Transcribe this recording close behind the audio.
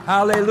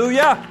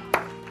Hallelujah.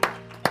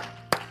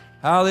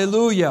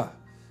 Hallelujah.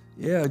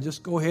 Yeah,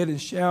 just go ahead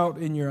and shout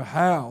in your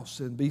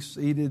house and be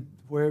seated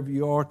wherever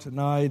you are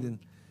tonight. And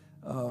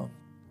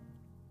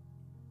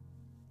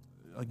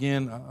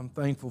again, I'm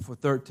thankful for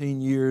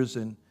 13 years,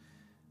 and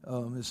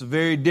it's a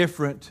very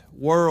different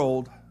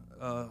world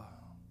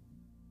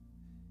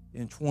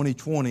in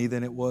 2020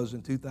 than it was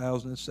in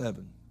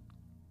 2007.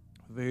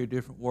 A very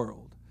different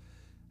world.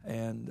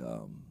 And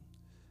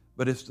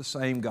but it's the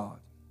same God.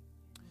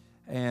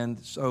 And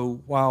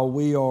so while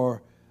we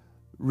are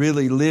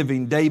really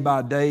living day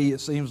by day, it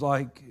seems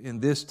like in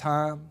this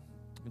time,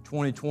 in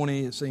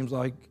 2020, it seems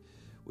like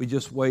we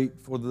just wait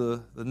for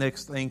the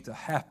next thing to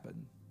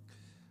happen.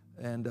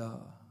 And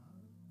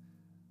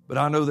but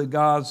I know that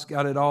God's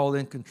got it all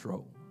in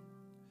control.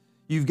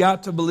 You've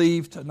got to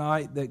believe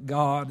tonight that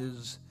God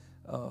is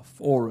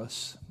for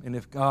us. And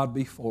if God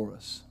be for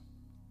us,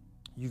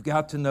 you've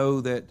got to know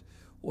that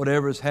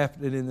whatever is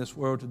happening in this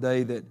world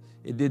today, that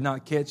it did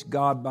not catch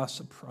God by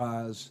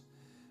surprise,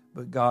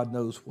 but God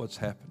knows what's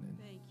happening.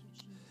 Thank you,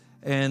 Jesus.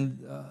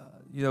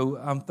 And,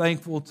 I'm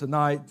thankful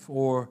tonight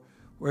for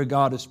where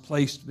God has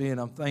placed me, and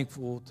I'm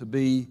thankful to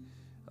be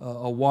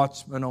a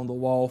watchman on the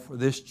wall for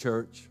this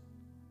church.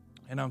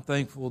 And I'm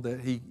thankful that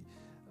He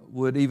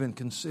would even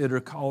consider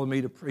calling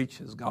me to preach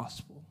His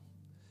gospel.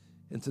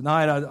 And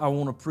tonight I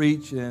want to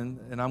preach,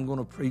 and I'm going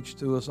to preach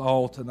to us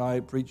all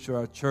tonight, preach to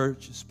our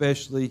church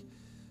especially.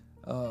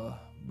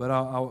 But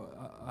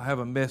I have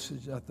a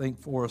message, I think,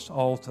 for us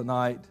all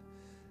tonight.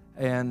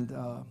 And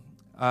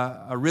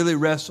I really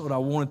wrestled. I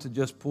wanted to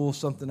just pull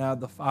something out of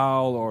the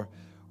file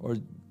or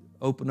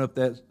open up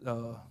that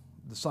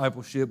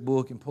discipleship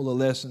book and pull a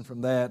lesson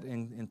from that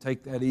and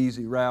take that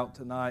easy route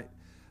tonight.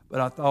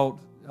 But I thought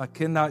I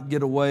cannot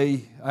get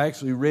away. I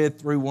actually read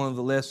through one of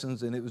the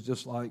lessons, and it was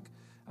just like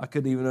I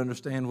couldn't even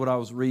understand what I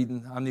was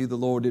reading. I knew the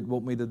Lord didn't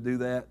want me to do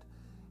that.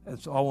 And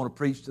so I want to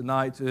preach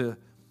tonight to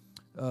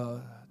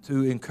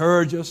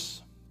encourage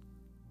us,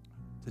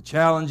 to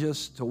challenge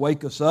us, to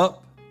wake us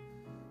up,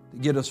 to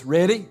get us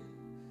ready.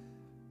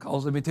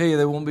 Because let me tell you,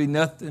 there won't be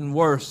nothing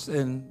worse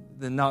than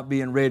not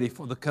being ready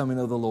for the coming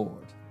of the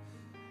Lord.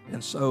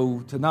 And so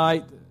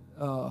tonight,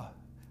 I'm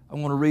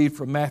going to read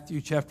from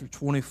Matthew chapter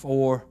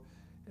 24,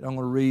 and I'm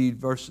going to read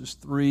verses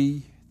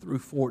 3 through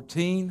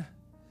 14.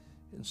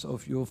 And so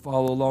if you'll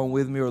follow along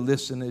with me or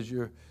listen as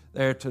you're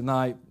there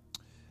tonight,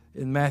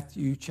 in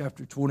Matthew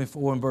chapter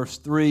 24 and verse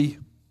 3,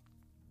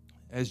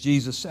 as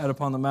Jesus sat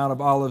upon the Mount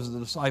of Olives, the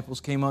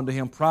disciples came unto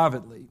Him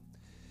privately,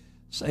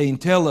 saying,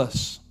 Tell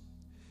us,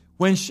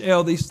 when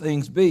shall these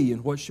things be,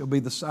 and what shall be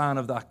the sign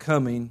of Thy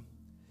coming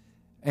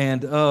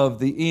and of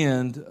the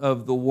end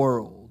of the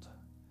world?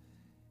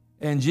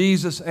 And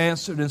Jesus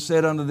answered and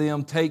said unto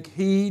them, Take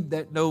heed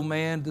that no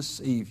man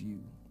deceive you.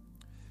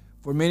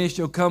 For many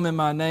shall come in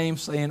my name,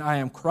 saying, I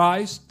am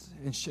Christ,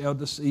 and shall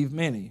deceive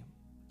many.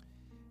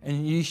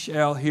 And ye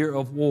shall hear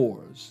of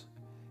wars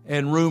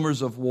and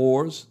rumors of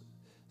wars.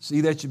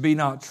 See that you be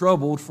not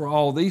troubled, for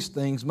all these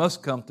things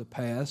must come to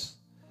pass,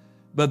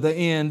 but the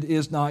end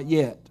is not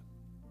yet.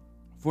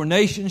 For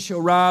nation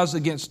shall rise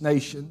against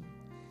nation,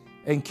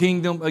 and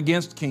kingdom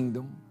against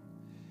kingdom,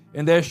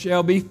 and there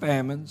shall be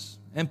famines,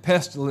 and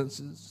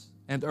pestilences,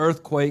 and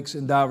earthquakes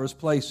in divers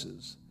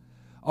places.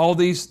 All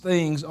these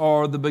things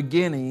are the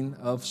beginning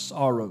of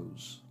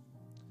sorrows.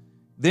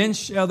 Then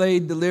shall they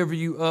deliver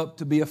you up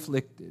to be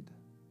afflicted,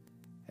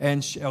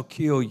 and shall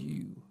kill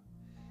you.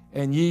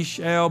 And ye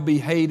shall be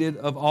hated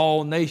of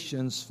all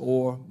nations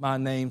for my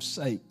name's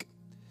sake.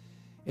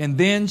 And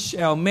then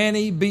shall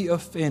many be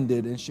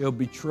offended, and shall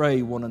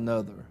betray one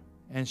another,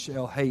 and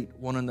shall hate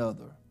one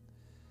another.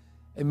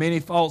 And many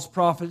false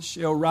prophets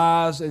shall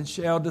rise, and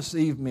shall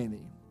deceive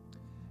many.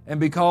 And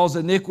because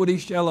iniquity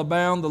shall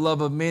abound, the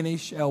love of many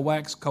shall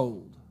wax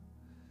cold.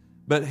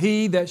 But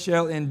he that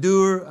shall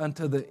endure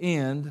unto the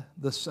end,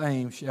 the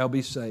same shall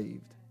be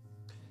saved.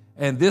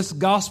 And this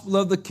gospel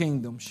of the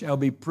kingdom shall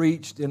be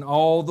preached in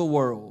all the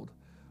world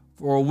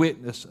for a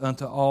witness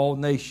unto all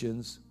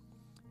nations,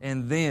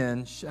 and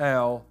then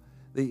shall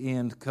the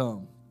end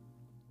come.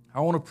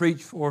 I want to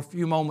preach for a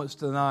few moments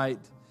tonight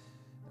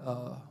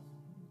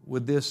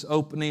with this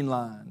opening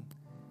line.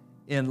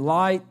 In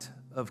light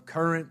of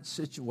current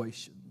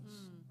situations,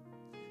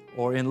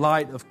 or in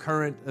light of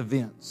current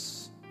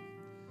events.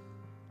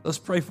 Let's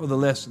pray for the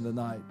lesson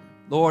tonight.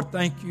 Lord,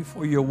 thank you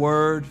for your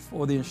word,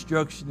 for the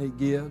instruction it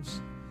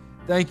gives.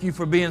 Thank you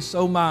for being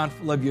so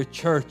mindful of your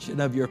church and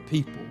of your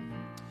people.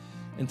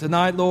 And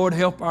tonight, Lord,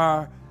 help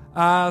our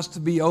eyes to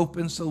be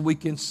open so we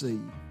can see,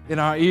 and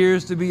our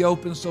ears to be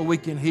open so we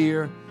can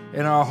hear,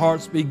 and our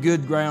hearts be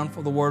good ground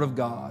for the Word of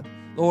God.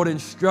 Lord,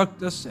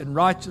 instruct us in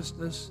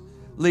righteousness.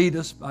 Lead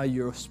us by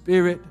your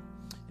Spirit.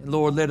 And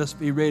Lord, let us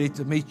be ready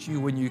to meet you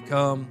when you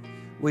come.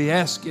 We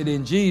ask it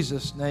in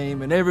Jesus'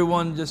 name. And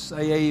everyone just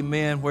say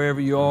amen wherever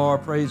you are.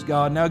 Praise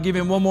God. Now give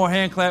Him one more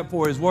hand clap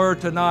for His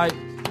Word tonight.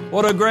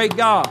 What a great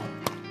God.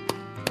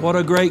 What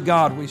a great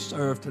God we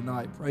serve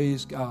tonight.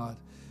 Praise God.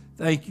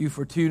 Thank you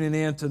for tuning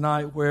in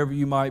tonight, wherever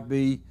you might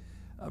be.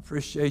 I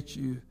appreciate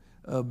you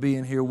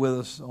being here with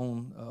us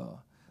on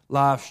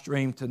live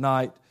stream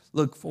tonight.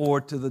 Look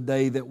forward to the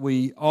day that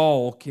we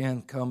all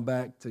can come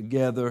back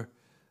together,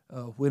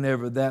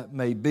 whenever that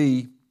may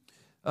be.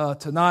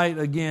 Tonight,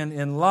 again,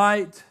 in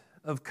light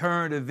of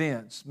current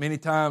events, many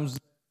times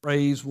the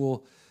phrase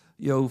will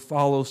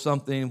follow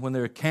something when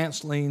they're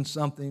canceling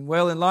something.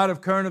 Well, in light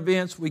of current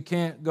events, we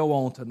can't go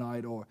on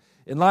tonight. Or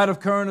in light of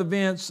current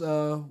events,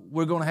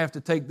 we're going to have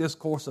to take this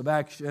course of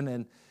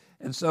action.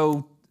 And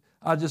so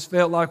I just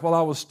felt like while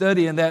I was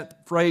studying,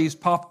 that phrase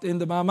popped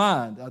into my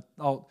mind. I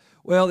thought,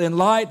 well, in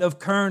light of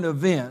current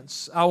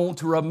events, I want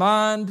to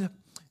remind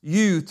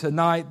you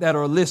tonight that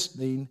are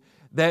listening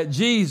that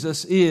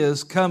Jesus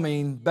is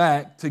coming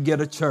back to get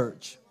a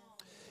church.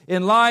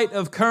 In light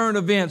of current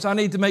events, I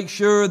need to make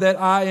sure that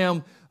I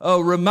am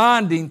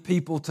reminding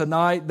people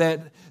tonight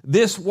that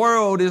this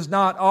world is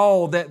not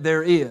all that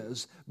there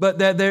is, but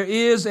that there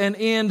is an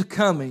end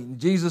coming.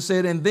 Jesus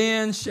said, "And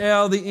then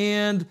shall the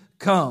end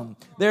come."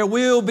 There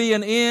will be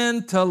an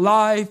end to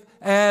life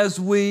as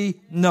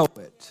we know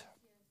it.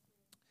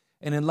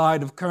 And in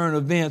light of current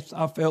events,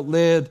 I felt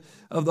led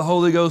of the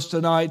Holy Ghost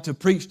tonight to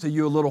preach to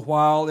you a little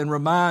while and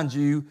remind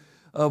you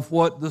of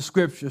what the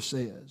Scripture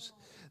says.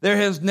 There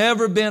has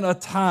never been a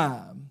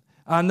time,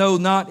 I know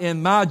not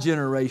in my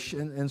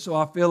generation, and so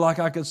I feel like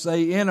I could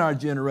say in our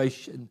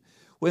generation,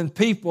 when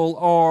people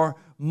are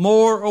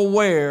more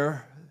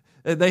aware,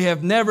 they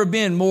have never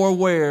been more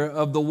aware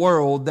of the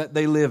world that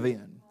they live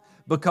in.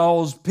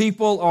 Because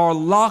people are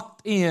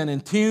locked in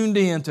and tuned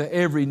in to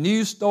every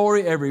news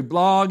story, every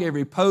blog,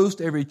 every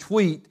post, every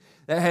tweet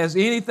that has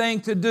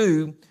anything to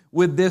do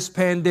with this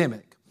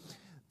pandemic.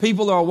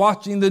 People are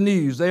watching the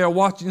news. They are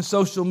watching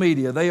social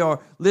media. They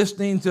are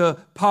listening to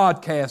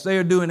podcasts. They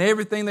are doing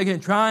everything they can,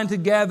 trying to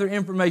gather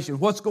information.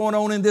 What's going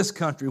on in this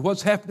country?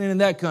 What's happening in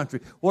that country?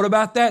 What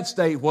about that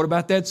state? What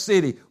about that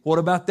city? What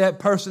about that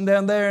person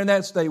down there in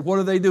that state? What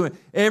are they doing?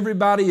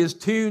 Everybody is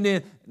tuned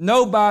in.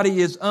 Nobody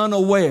is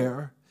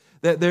unaware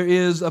that there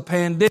is a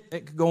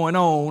pandemic going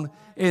on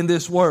in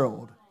this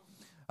world.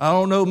 I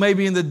don't know,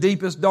 maybe in the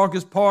deepest,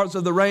 darkest parts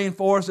of the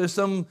rainforest, there's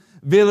some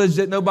village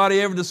that nobody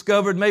ever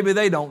discovered. Maybe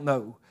they don't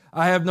know.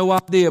 I have no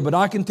idea. But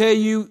I can tell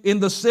you, in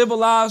the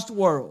civilized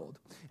world,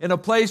 in a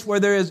place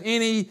where there is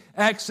any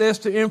access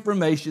to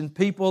information,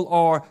 people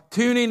are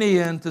tuning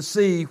in to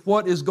see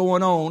what is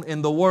going on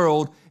in the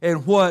world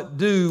and what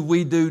do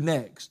we do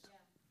next.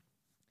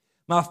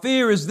 My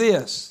fear is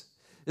this,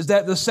 is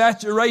that the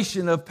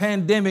saturation of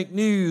pandemic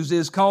news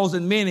is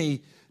causing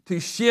many to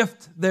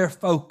shift their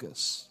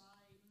focus.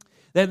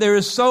 That there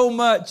is so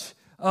much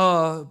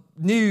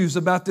news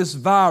about this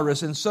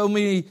virus and so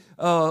many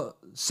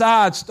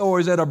side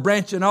stories that are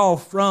branching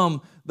off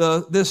from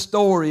this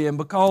story, and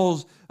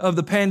because of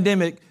the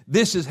pandemic,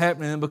 this is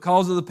happening, and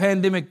because of the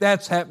pandemic,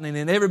 that's happening,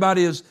 and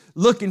everybody is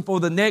looking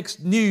for the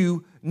next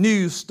new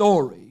news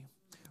story.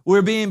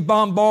 We're being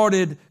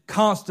bombarded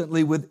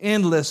constantly with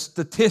endless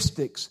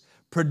statistics,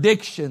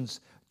 predictions,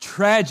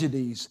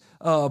 tragedies,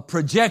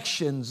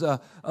 projections,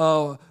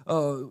 people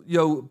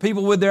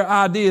with their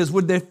ideas,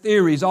 with their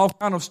theories, all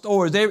kind of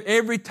stories.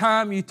 Every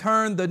time you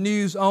turn the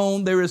news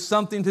on, there is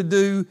something to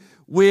do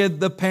with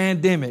the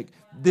pandemic.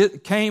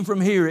 It came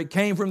from here, it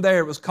came from there,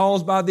 it was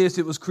caused by this,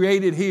 it was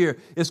created here,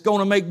 it's going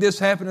to make this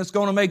happen, it's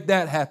going to make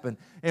that happen.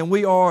 And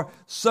we are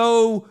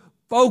so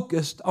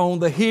focused on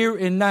the here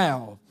and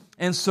now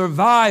and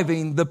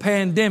surviving the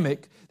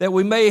pandemic that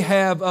we may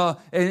have,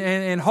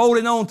 and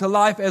holding on to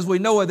life as we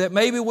know it, that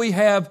maybe we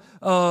have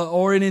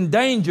or in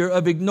danger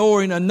of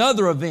ignoring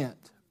another event.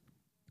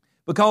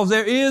 Because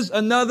there is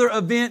another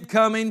event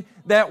coming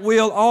that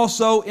will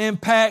also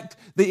impact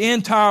the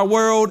entire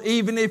world,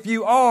 even if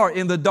you are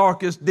in the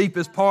darkest,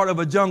 deepest part of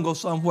a jungle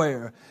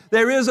somewhere.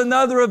 There is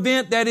another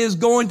event that is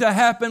going to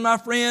happen, my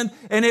friend,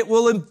 and it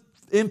will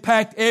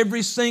impact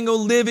every single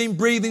living,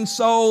 breathing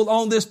soul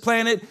on this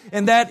planet,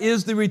 and that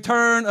is the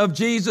return of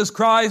Jesus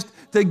Christ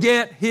to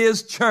get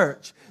His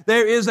church.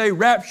 There is a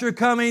rapture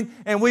coming,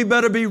 and we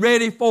better be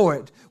ready for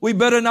it. We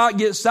better not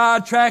get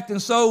sidetracked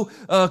and so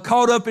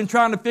caught up in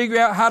trying to figure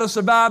out how to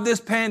survive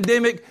this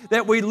pandemic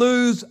that we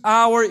lose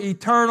our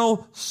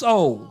eternal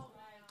soul.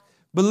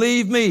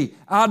 Believe me,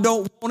 I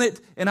don't want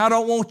it, and I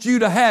don't want you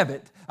to have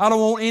it. I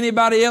don't want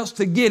anybody else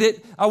to get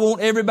it. I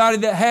want everybody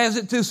that has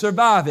it to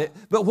survive it.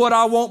 But what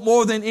I want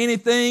more than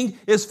anything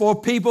is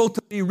for people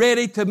to be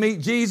ready to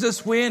meet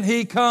Jesus when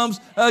He comes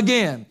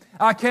again.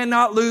 I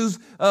cannot lose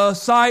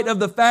sight of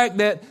the fact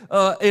that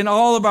in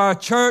all of our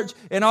church,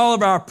 in all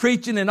of our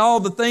preaching, and all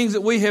the things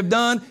that we have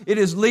done, it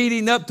is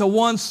leading up to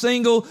one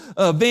single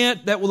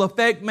event that will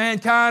affect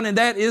mankind, and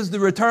that is the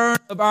return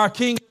of our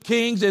King of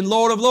Kings and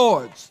Lord of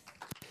Lords.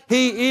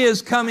 He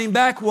is coming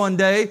back one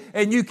day,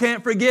 and you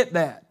can't forget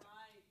that.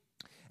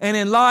 And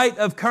in light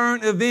of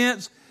current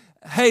events,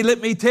 hey,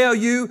 let me tell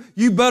you,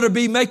 you better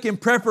be making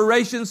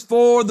preparations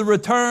for the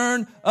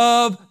return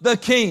of the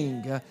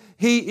King.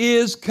 He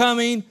is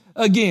coming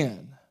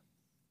again.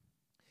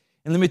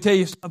 And let me tell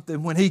you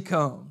something, when He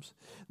comes,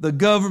 the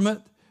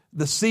government,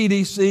 the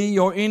CDC,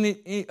 or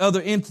any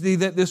other entity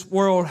that this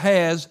world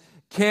has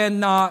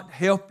cannot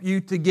help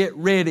you to get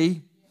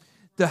ready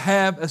to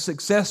have a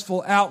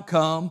successful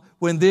outcome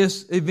when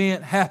this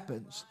event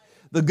happens.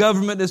 The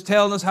government is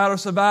telling us how to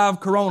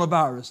survive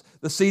coronavirus.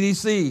 The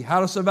CDC,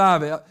 how to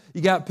survive it.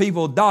 You got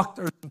people,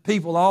 doctors,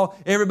 people,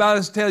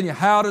 everybody's telling you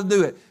how to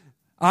do it.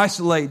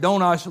 Isolate,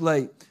 don't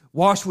isolate.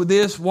 Wash with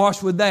this,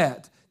 wash with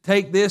that.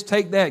 Take this,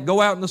 take that.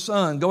 Go out in the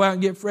sun. Go out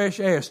and get fresh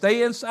air.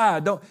 Stay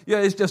inside.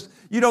 It's just,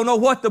 you don't know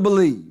what to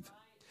believe.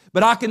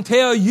 But I can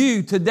tell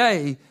you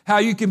today how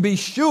you can be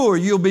sure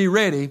you'll be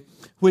ready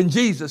when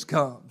Jesus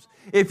comes.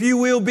 If you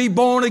will be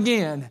born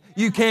again,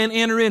 you can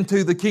enter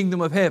into the kingdom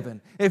of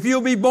heaven. If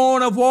you'll be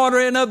born of water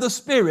and of the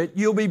Spirit,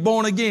 you'll be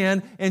born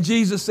again. And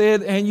Jesus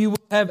said, and you will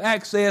have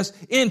access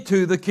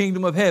into the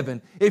kingdom of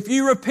heaven. If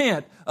you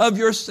repent of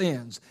your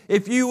sins,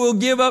 if you will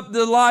give up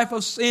the life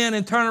of sin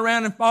and turn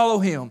around and follow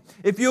Him,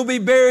 if you'll be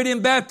buried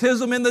in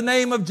baptism in the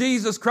name of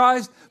Jesus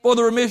Christ for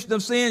the remission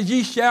of sins,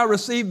 ye shall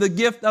receive the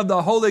gift of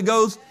the Holy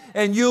Ghost,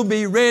 and you'll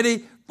be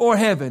ready for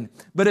heaven.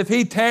 But if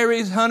He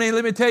tarries, honey,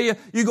 let me tell you,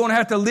 you're going to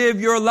have to live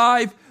your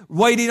life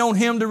waiting on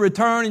Him to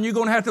return, and you're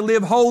going to have to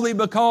live holy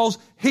because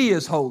He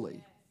is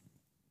holy.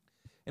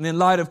 And in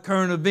light of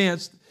current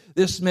events,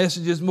 this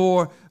message is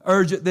more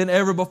urgent than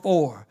ever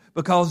before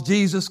because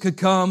Jesus could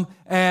come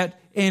at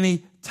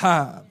any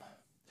time.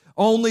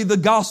 Only the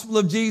gospel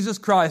of Jesus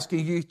Christ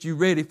can get you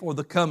ready for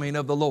the coming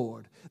of the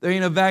Lord. There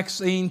ain't a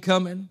vaccine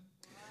coming.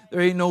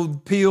 There ain't no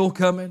pill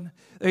coming.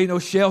 There ain't no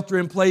shelter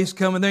in place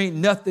coming. There ain't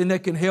nothing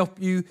that can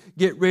help you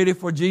get ready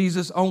for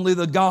Jesus. Only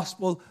the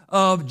gospel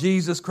of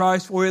Jesus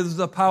Christ, for it is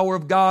the power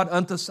of God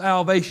unto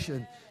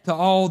salvation to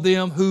all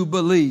them who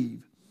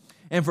believe.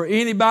 And for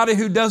anybody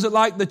who doesn't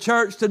like the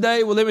church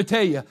today, well, let me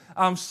tell you,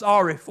 I'm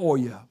sorry for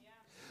you.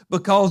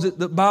 Because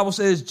the Bible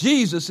says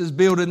Jesus is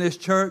building this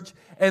church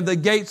and the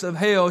gates of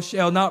hell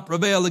shall not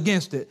prevail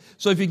against it.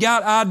 So if you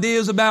got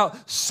ideas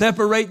about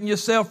separating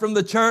yourself from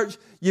the church,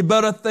 you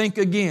better think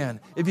again.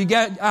 If you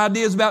got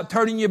ideas about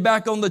turning your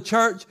back on the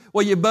church,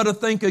 well, you better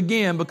think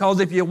again, because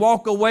if you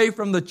walk away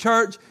from the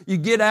church, you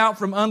get out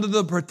from under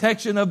the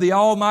protection of the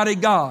Almighty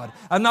God.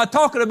 I'm not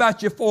talking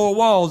about your four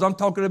walls. I'm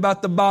talking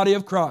about the body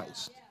of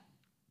Christ.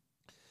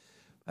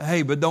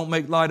 Hey, but don't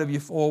make light of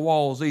your four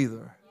walls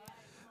either.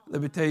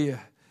 Let me tell you,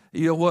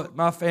 you know what?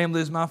 My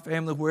family is my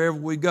family wherever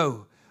we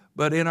go.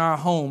 But in our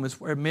home is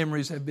where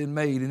memories have been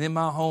made. And in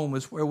my home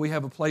is where we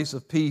have a place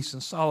of peace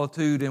and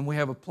solitude, and we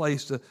have a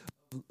place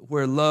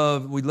where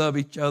we love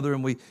each other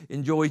and we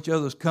enjoy each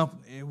other's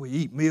company, and we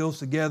eat meals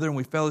together and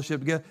we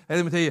fellowship together. And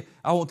let me tell you,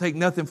 I won't take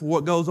nothing for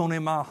what goes on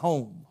in my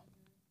home.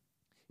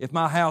 If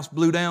my house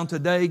blew down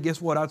today,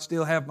 guess what? I'd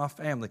still have my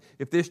family.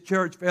 If this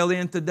church fell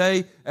in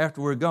today,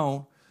 after we're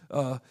gone,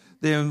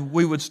 then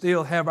we would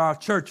still have our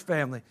church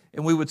family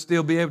and we would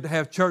still be able to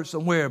have church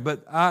somewhere.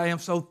 But I am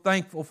so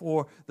thankful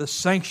for the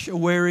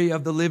sanctuary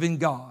of the living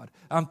God.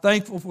 I'm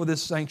thankful for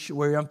this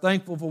sanctuary. I'm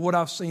thankful for what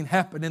I've seen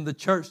happen in the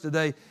church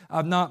today.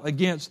 I'm not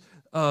against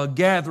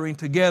gathering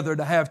together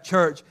to have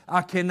church.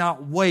 I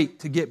cannot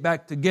wait to get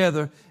back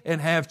together and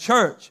have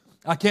church.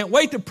 I can't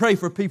wait to pray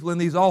for people in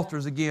these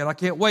altars again. I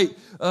can't wait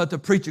to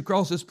preach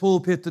across this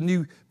pulpit to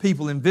new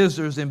people and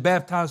visitors and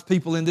baptize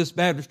people in this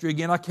baptistry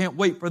again. I can't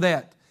wait for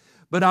that.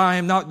 But I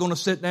am not going to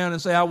sit down and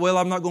say, well,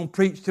 I'm not going to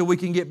preach till we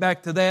can get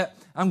back to that.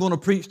 I'm going to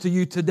preach to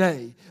you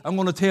today. I'm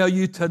going to tell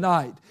you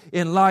tonight,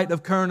 in light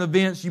of current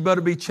events, you better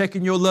be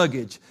checking your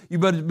luggage. You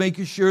better be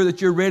making sure that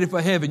you're ready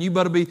for heaven. You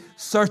better be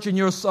searching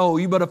your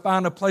soul. You better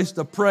find a place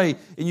to pray,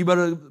 and you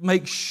better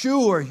make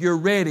sure you're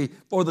ready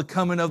for the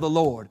coming of the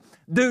Lord.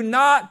 Do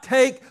not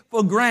take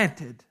for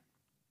granted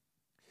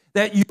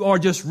that you are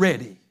just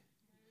ready.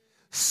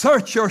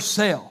 Search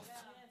yourself.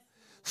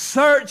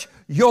 Search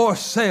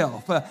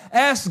yourself.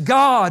 Ask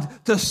God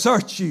to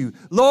search you.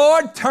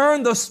 Lord,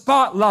 turn the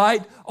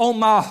spotlight on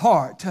my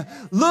heart.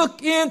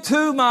 Look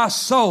into my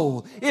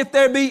soul. If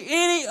there be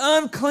any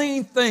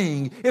unclean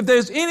thing, if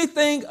there's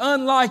anything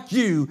unlike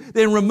you,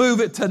 then remove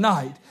it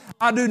tonight.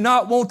 I do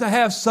not want to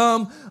have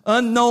some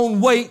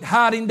unknown weight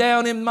hiding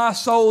down in my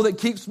soul that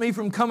keeps me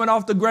from coming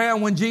off the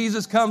ground when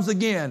Jesus comes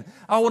again.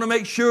 I want to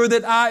make sure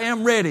that I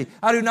am ready.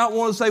 I do not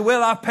want to say,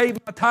 well, I paid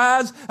my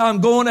tithes,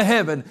 I'm going to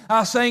heaven.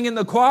 I sang in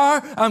the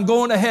choir, I'm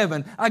going to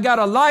heaven. I got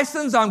a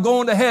license, I'm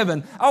going to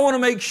heaven. I want to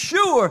make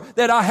sure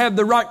that I have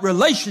the right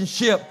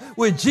relationship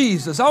with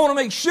Jesus. I want to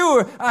make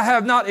sure I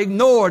have not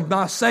ignored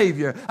my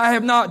Savior. I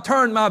have not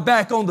turned my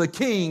back on the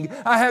King.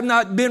 I have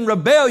not been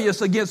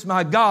rebellious against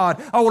my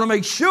God. I want to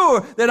make sure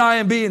that I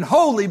am being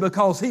holy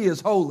because He is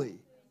holy.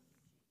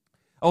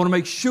 I want to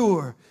make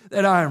sure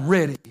that I am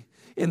ready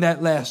in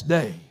that last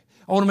day.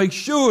 I want to make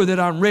sure that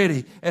I'm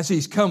ready as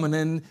He's coming.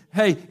 And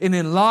hey, and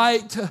in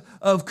light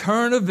of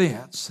current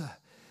events,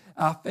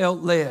 I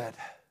felt led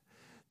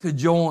to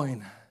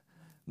join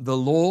the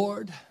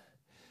Lord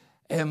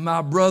and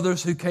my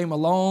brothers who came a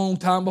long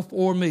time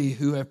before me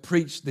who have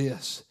preached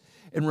this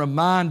and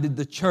reminded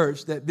the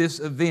church that this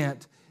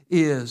event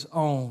is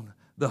on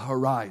the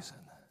horizon.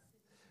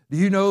 Do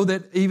you know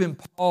that even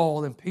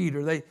Paul and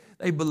Peter,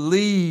 they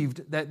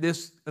believed that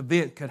this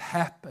event could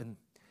happen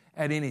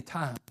at any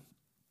time?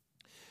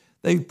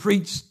 They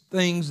preached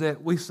things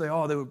that we say,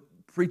 they were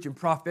preaching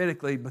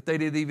prophetically, but they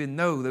didn't even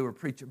know they were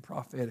preaching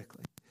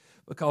prophetically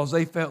because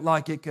they felt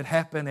like it could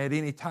happen at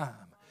any time.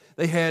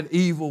 They had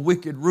evil,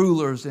 wicked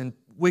rulers and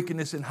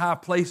wickedness in high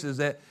places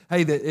that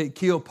it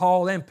killed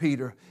Paul and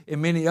Peter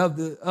and many of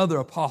the other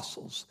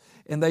apostles.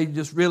 And they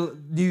just really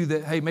knew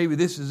that, hey, maybe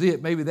this is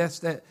it. Maybe that's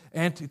that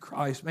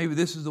Antichrist. Maybe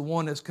this is the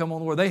one that's come on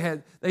the world.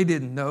 They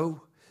didn't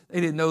know. They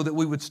didn't know that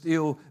we would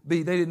still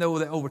be, they didn't know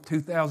that over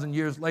 2,000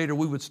 years later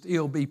we would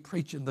still be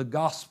preaching the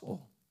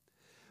gospel.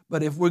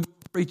 But if we're going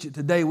to preach it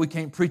today, we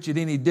can't preach it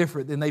any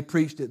different than they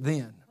preached it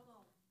then.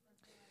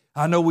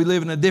 I know we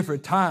live in a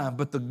different time,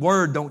 but the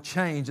word don't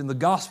change and the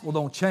gospel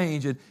don't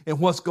change, and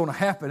what's going to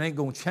happen ain't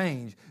going to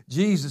change.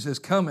 Jesus is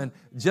coming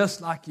just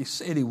like He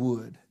said He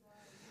would.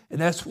 And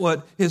that's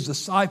what His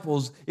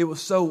disciples, it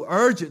was so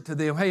urgent to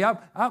them. Hey,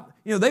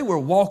 they were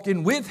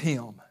walking with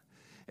Him.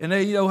 And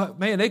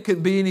they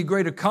couldn't be any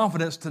greater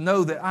confidence to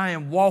know that I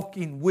am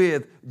walking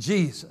with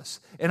Jesus.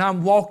 And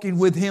I'm walking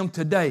with Him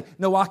today.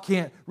 No, I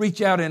can't reach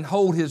out and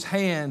hold His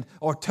hand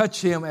or touch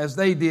Him as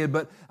they did,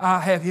 but I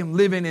have Him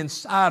living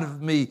inside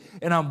of me.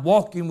 And I'm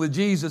walking with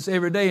Jesus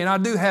every day. And I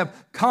do have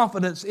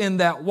confidence in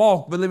that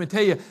walk. But let me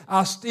tell you,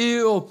 I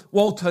still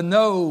want to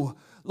know,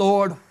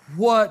 Lord,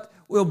 what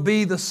will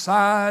be the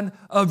sign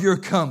of Your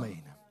coming?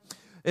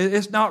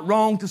 It's not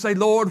wrong to say,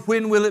 Lord,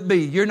 when will it be?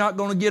 You're not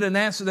going to get an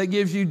answer that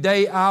gives you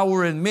day,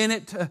 hour, and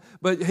minute,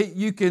 but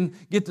you can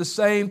get the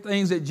same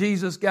things that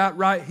Jesus got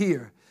right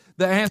here.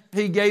 The answer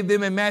He gave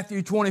them in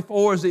Matthew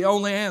 24 is the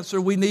only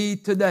answer we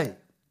need today.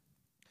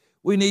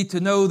 We need to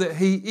know that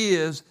He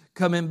is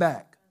coming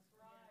back.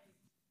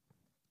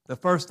 The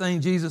first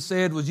thing Jesus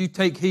said was, you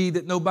take heed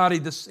that nobody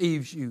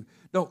deceives you.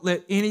 Don't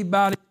let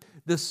anybody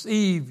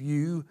deceive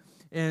you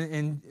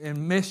and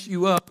mess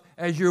you up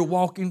as you're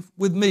walking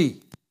with me.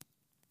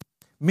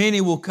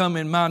 Many will come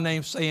in my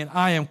name saying,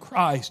 I am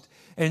Christ,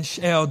 and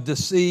shall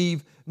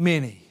deceive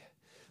many.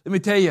 Let me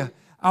tell you,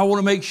 I want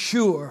to make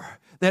sure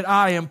that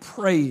I am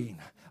praying.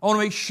 I want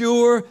to make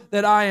sure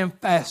that I am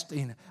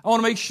fasting. I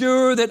want to make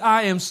sure that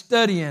I am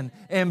studying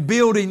and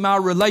building my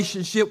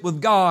relationship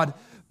with God,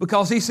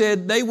 because He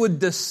said they would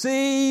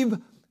deceive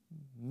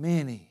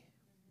many.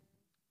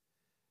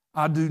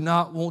 I do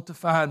not want to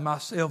find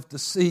myself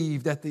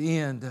deceived at the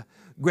end,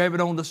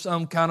 grabbing onto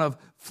some kind of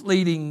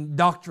fleeting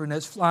doctrine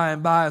that's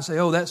flying by and say,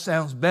 oh, that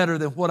sounds better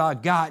than what I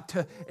got,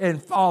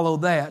 and follow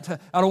that.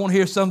 I don't want to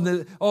hear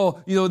something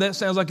that, that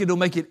sounds like it'll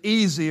make it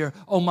easier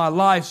on my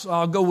life, so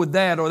I'll go with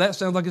that. Or that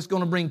sounds like it's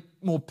going to bring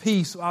more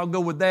peace, so I'll go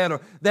with that.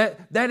 Or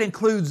that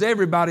includes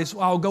everybody, so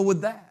I'll go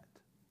with that.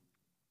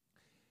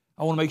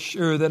 I want to make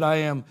sure that I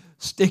am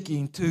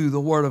sticking to the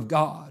Word of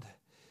God.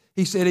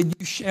 He said, and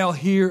you shall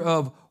hear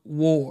of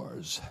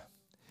wars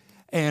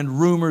and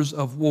rumors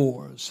of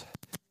wars.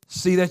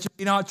 See that you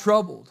be not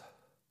troubled,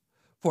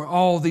 for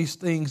all these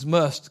things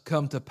must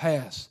come to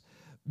pass,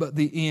 but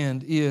the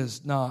end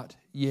is not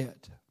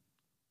yet.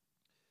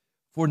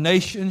 For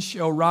nation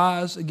shall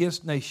rise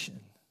against nation.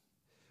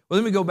 Well,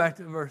 let me go back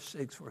to verse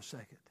 6 for a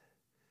second.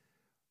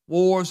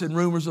 Wars and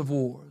rumors of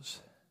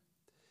wars.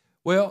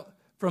 Well,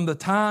 from the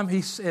time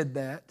He said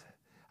that,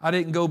 I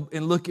didn't go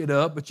and look it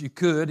up, but you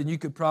could, and you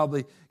could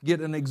probably get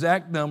an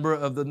exact number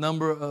of the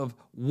number of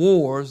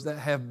wars that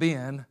have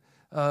been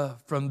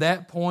from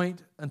that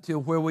point until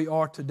where we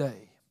are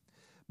today.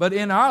 But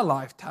in our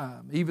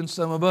lifetime, even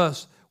some of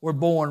us were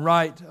born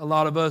right, a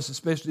lot of us,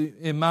 especially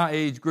in my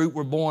age group,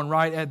 were born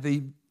right at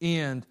the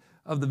end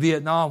of the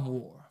Vietnam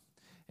War.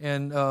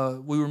 And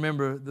we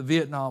remember the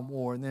Vietnam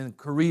War and then the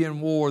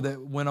Korean War that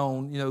went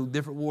on,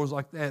 different wars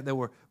like that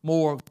were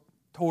more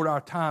toward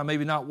our time,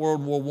 maybe not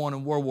World War I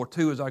and World War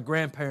II as our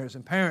grandparents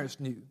and parents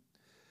knew.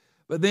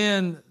 But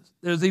then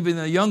there's even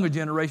a younger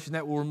generation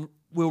that will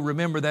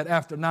remember that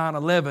after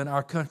 9/11,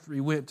 our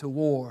country went to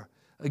war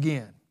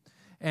again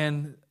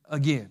and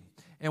again.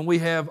 And we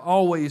have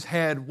always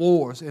had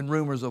wars and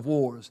rumors of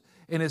wars.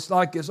 And it's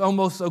like it's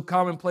almost so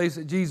commonplace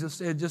that Jesus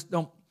said, just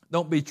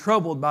don't be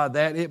troubled by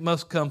that. It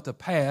must come to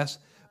pass,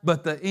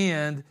 but the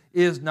end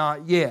is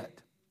not yet.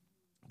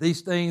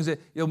 These things that,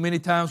 many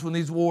times when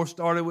these wars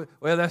started with,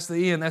 well, that's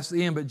the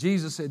end. But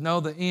Jesus said,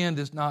 no, the end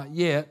is not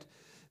yet.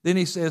 Then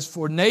He says,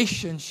 for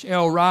nation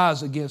shall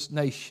rise against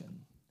nation.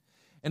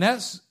 And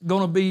that's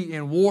going to be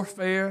in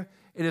warfare,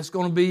 and it's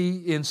going to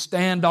be in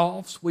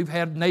standoffs. We've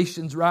had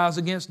nations rise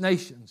against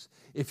nations.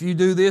 If you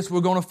do this,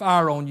 we're going to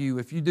fire on you.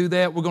 If you do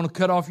that, we're going to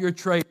cut off your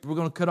trade. We're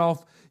going to cut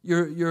off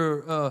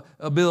your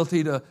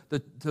ability to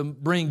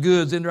bring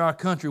goods into our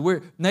country.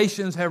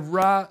 Nations are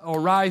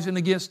rising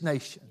against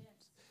nations.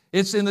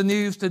 It's in the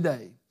news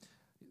today.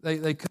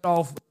 They cut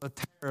off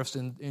tariffs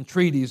and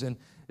treaties. And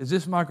is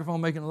this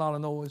microphone making a lot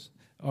of noise?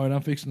 All right,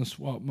 I'm fixing to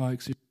swap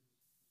mics here.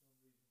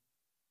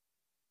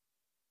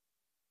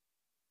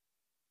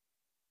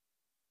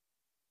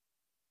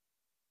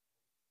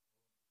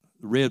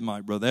 The red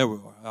mic, brother. There we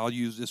are. I'll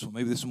use this one.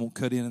 Maybe this one won't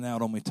cut in and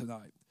out on me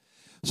tonight.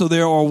 So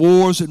there are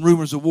wars and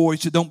rumors of war. He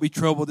said, don't be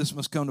troubled. This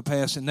must come to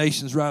pass, and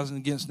nations rising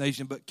against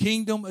nation, but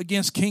kingdom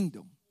against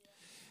kingdom.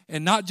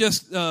 And not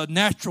just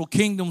natural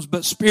kingdoms,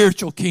 but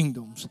spiritual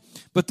kingdoms.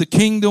 But the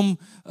kingdom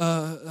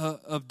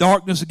of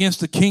darkness against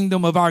the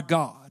kingdom of our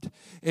God.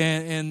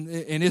 And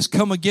it's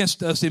come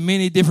against us in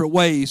many different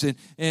ways,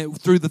 and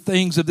through the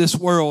things of this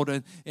world,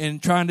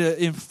 and trying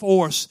to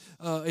enforce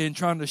and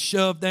trying to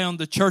shove down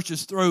the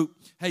church's throat.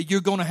 Hey,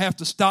 you're going to have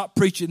to stop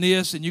preaching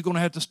this, and you're going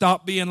to have to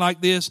stop being like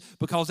this,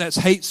 because that's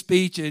hate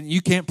speech, and you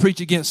can't preach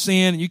against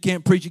sin, and you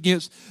can't preach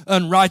against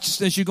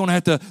unrighteousness. You're going to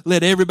have to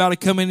let everybody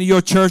come into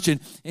your church,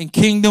 and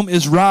kingdom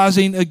is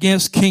rising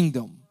against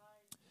kingdom.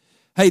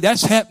 Hey,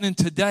 that's happening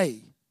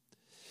today.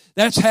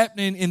 That's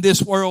happening in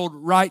this world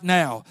right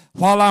now.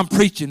 While I'm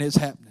preaching, it's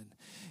happening.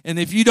 And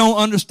if you don't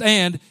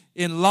understand,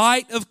 in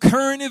light of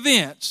current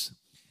events,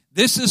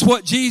 this is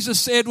what Jesus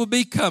said would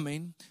be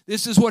coming.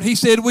 This is what he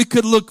said we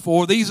could look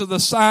for. These are the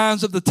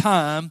signs of the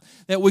time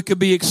that we could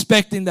be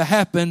expecting to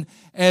happen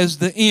as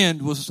the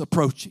end was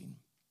approaching.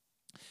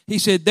 He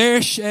said,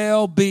 there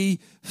shall be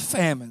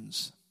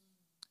famines.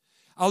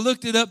 I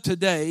looked it up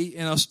today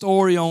in a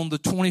story on the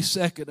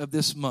 22nd of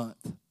this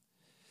month.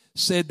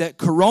 Said that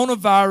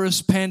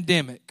coronavirus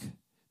pandemic,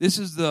 this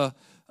is the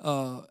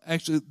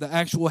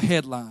actual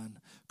headline.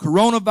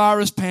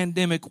 Coronavirus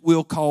pandemic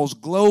will cause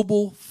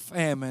global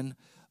famine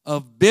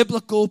of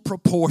biblical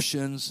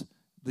proportions,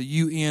 the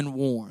UN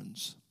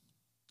warns.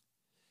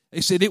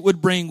 They said it would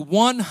bring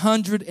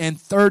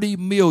 130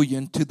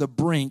 million to the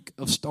brink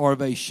of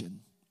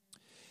starvation.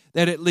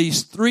 That at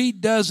least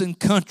 36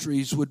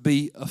 countries would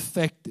be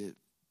affected.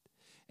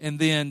 And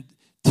then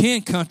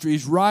 10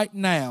 countries right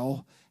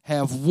now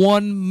have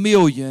 1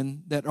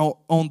 million that are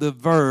on the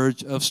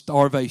verge of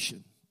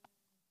starvation.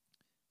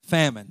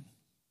 Famine.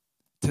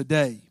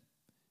 Today.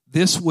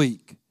 This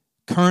week.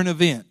 Current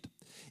event.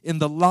 In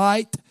the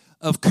light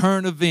of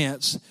current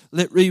events,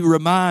 let me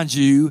remind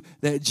you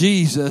that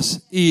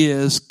Jesus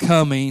is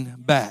coming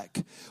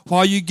back.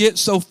 While you get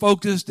so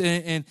focused,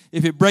 and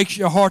if it breaks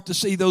your heart to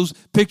see those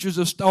pictures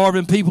of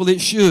starving people,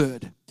 it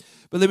should.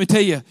 But let me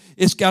tell you,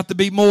 it's got to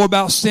be more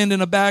about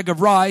sending a bag of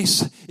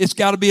rice. It's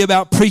got to be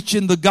about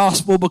preaching the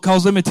gospel,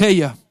 because let me tell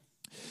you,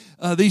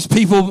 these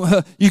people,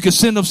 you can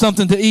send them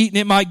something to eat and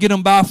it might get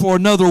them by for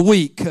another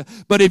week.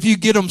 But if you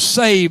get them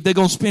saved, they're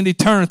going to spend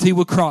eternity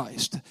with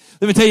Christ.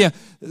 Let me tell you,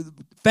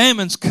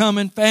 famine's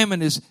coming.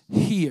 Famine is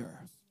here.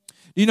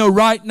 You know,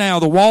 right now,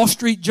 the Wall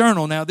Street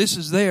Journal, now this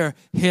is their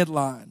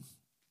headline.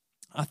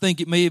 I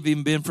think it may have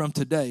even been from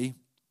today.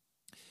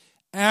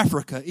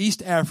 Africa,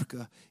 East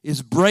Africa,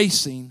 is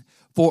bracing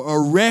for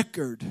a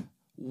record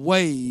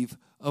wave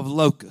of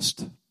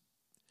locusts.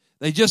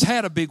 They just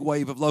had a big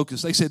wave of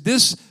locusts. They said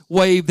this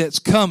wave that's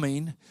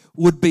coming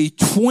would be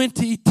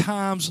 20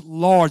 times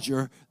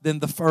larger than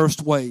the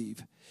first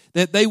wave.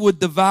 That they would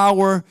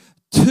devour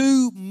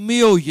 2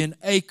 million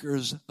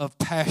acres of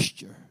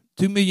pasture,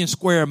 2 million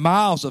square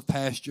miles of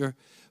pasture,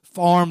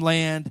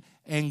 farmland,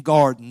 and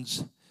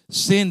gardens,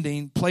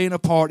 playing a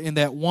part in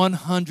that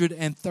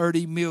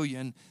 130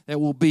 million that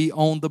will be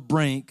on the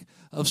brink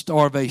of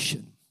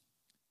starvation.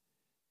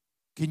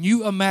 Can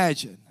you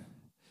imagine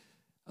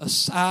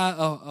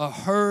a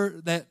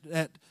herd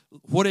that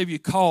whatever you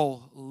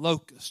call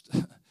locust,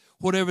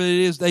 whatever it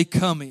is they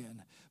come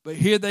in, but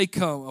here they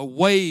come, a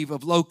wave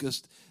of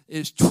locusts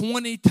is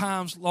 20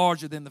 times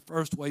larger than the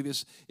first wave.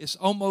 It's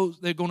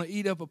almost, they're going to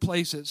eat up a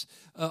place that's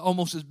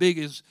almost as big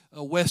as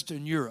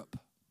Western Europe.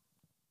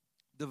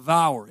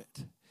 Devour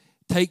it.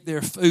 Take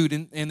their food,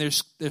 and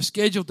they're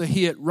scheduled to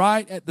hit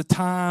right at the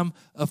time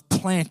of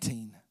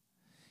planting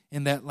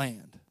in that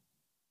land.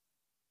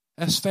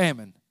 That's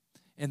famine,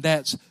 and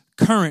that's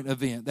current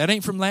event. That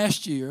ain't from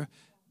last year.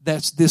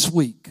 That's this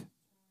week.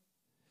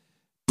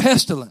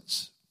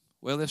 Pestilence.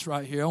 Well, that's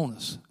right here on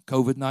us.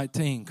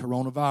 COVID-19,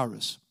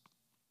 coronavirus.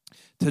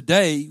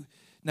 Today,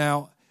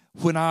 now,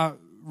 when I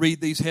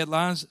read these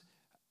headlines,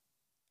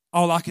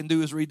 all I can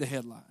do is read the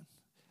headline.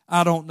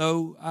 I don't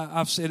know.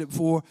 I've said it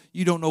before.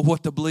 You don't know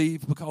what to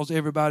believe, because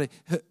everybody,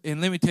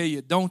 and let me tell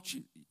you,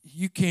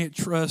 you can't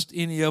trust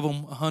any of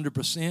them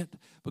 100%,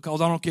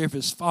 because I don't care if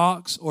it's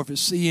Fox or if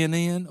it's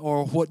CNN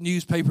or what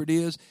newspaper it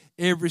is,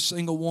 every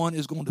single one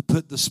is going to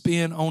put the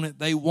spin on it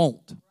they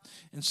want.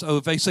 And so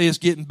if they say it's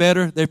getting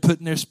better, they're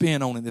putting their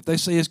spin on it. If they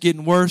say it's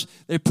getting worse,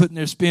 they're putting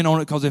their spin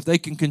on it, because if they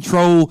can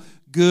control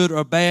good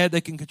or bad, they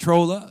can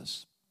control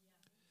us.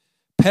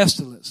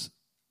 Pestilence.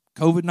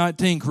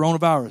 COVID-19,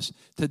 coronavirus.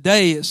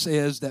 Today it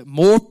says that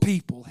more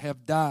people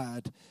have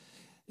died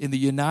in the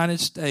United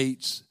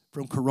States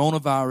from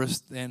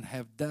coronavirus than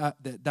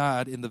that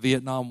died in the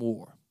Vietnam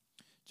War.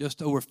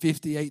 Just over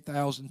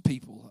 58,000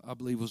 people, I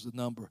believe was the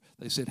number,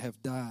 they said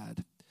have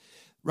died.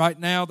 Right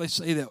now they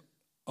say that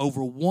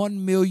over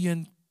 1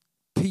 million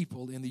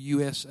people in the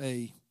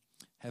USA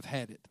have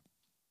had it.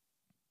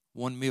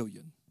 1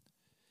 million.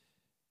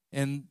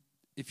 And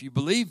if you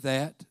believe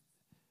that,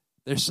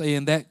 they're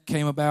saying that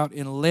came about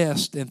in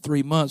less than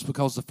 3 months,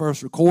 because the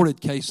first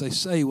recorded case, they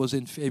say, was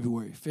in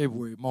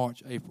February,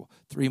 March, April,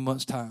 3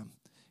 months' time.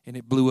 And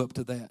it blew up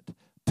to that.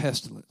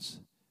 Pestilence.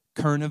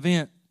 Current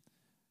event.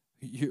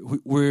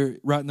 We're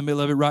right in the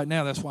middle of it right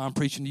now. That's why I'm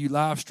preaching to you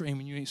live stream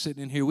and you ain't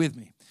sitting in here with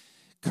me.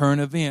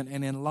 current event.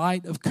 And in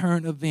light of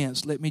current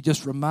events, let me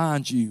just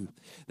remind you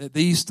that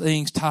these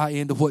things tie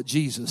into what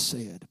Jesus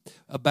said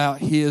about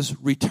his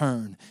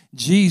return.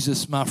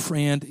 Jesus, my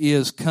friend,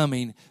 is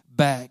coming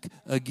back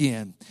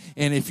again.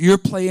 And if you're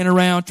playing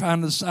around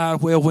trying to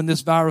decide, well, when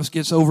this virus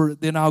gets over,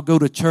 then I'll go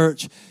to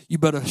church, you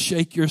better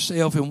shake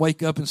yourself and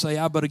wake up and say,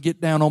 I better get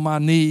down on my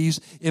knees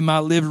in my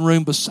living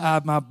room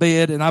beside my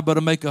bed, and I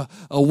better make a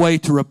way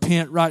to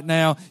repent right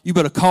now. You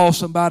better call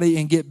somebody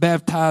and get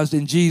baptized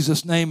in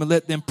Jesus' name and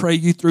let them pray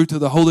you through to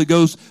the Holy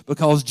Ghost,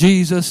 because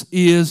Jesus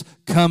is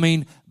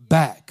coming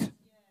back.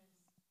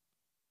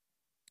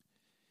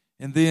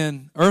 And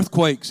then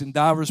earthquakes in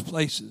diverse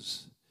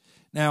places.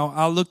 Now,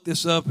 I looked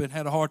this up and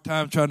had a hard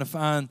time trying to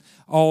find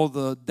all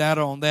the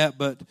data on that,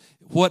 but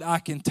what I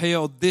can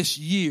tell this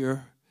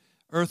year,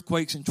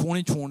 earthquakes in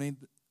 2020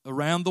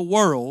 around the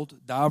world,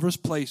 diverse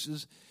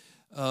places,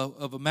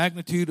 of a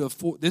magnitude of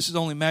 4, this is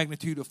only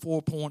magnitude of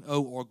 4.0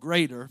 or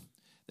greater,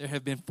 there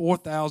have been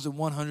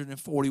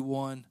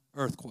 4,141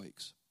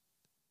 earthquakes.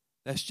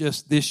 That's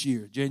just this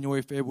year,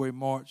 January, February,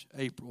 March,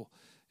 April.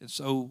 And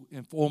so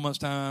in 4 months'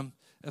 time,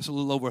 that's a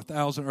little over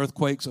 1,000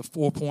 earthquakes of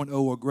 4.0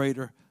 or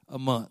greater a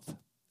month.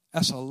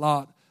 That's a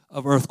lot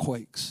of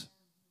earthquakes.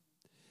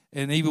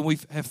 And even we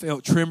have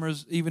felt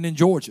tremors even in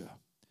Georgia.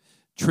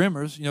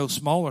 Tremors,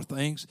 smaller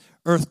things,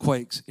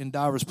 earthquakes in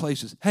diverse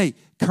places. Hey,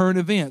 current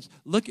events,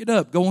 look it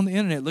up. Go on the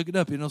internet, look it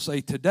up, and it'll say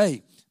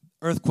today,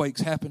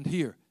 earthquakes happened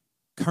here.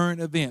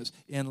 Current events.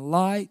 In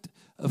light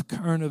of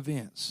current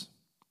events,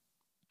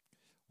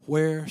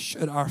 where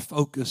should our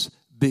focus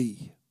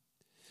be?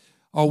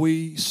 Are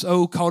we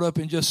so caught up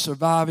in just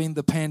surviving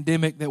the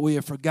pandemic that we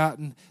have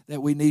forgotten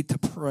that we need to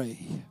pray?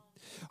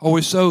 A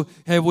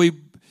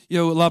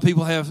lot of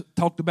people have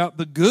talked about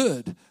the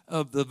good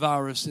of the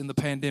virus in the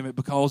pandemic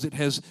because it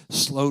has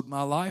slowed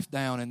my life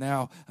down, and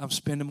now I'm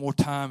spending more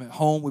time at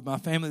home with my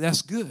family.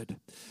 That's good.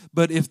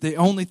 But if the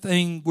only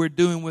thing we're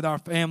doing with our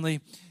family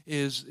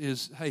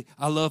is hey,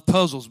 I love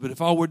puzzles, but if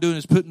all we're doing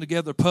is putting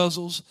together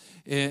puzzles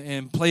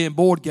and playing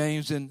board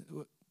games, then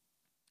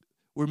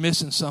we're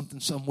missing something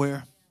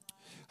somewhere.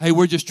 Hey,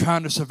 we're just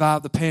trying to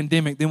survive the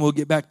pandemic, then we'll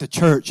get back to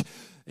church.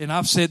 And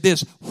I've said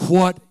this,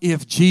 what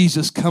if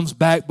Jesus comes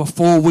back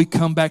before we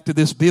come back to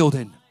this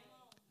building?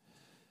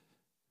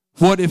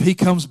 What if he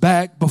comes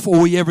back before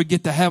we ever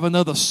get to have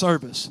another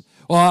service?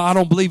 Well, I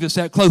don't believe it's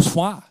that close.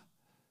 Why?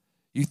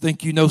 You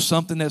think you know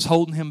something that's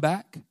holding him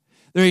back?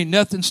 There ain't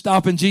nothing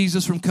stopping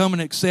Jesus from coming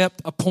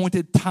except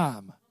appointed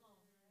time.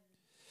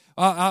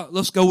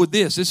 Let's go with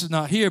this. This is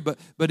not here,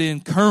 but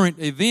in current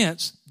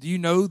events, do you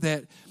know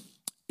that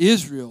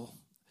Israel,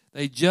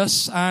 they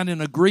just signed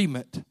an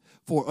agreement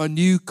for a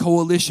new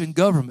coalition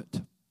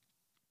government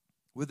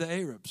with the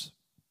Arabs?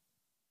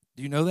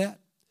 Do you know that?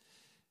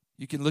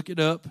 You can look it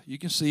up. You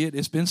can see it.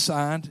 It's been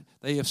signed.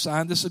 They have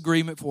signed this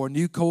agreement for a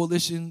new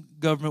coalition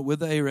government with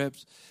the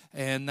Arabs.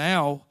 And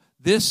now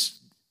this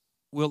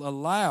will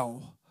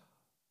allow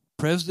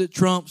President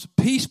Trump's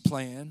peace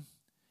plan.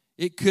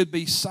 It could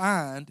be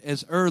signed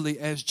as early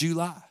as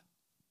July.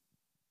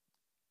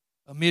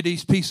 A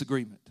Mideast peace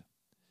agreement.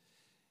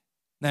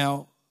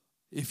 Now,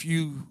 if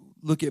you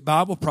look at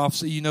Bible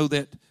prophecy, you know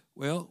that,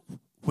 well,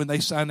 when they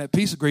sign that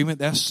peace agreement,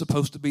 that's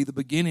supposed to be the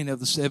beginning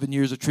of the 7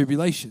 years of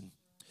tribulation.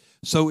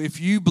 So if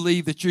you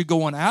believe that you're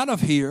going out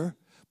of here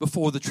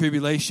before the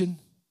tribulation,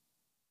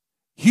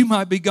 you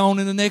might be gone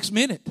in the next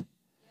minute.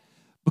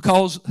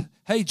 Because,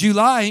 hey,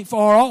 July ain't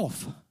far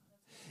off.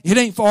 It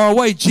ain't far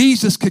away.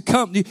 Jesus could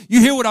come. You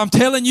hear what I'm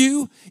telling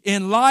you?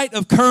 In light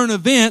of current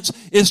events,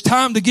 it's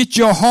time to get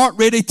your heart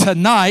ready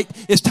tonight.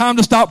 It's time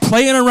to stop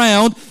playing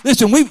around.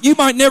 Listen, you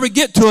might never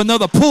get to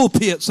another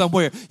pulpit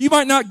somewhere. You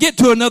might not get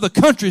to another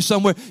country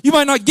somewhere. You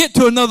might not get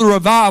to another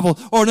revival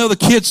or another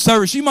kids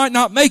service. You might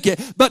not make it.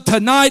 But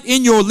tonight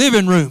in your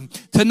living room,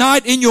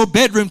 tonight in your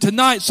bedroom,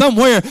 tonight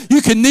somewhere,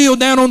 you can kneel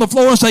down on the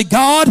floor and say,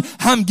 God,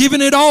 I'm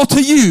giving it all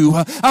to you.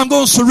 I'm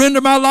going to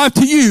surrender my life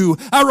to you.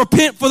 I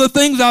repent for the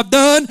things I've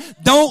done.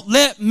 Don't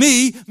let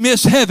me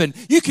miss heaven.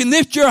 You can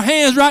lift your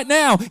hands right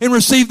now and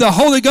receive the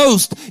Holy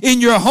Ghost in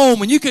your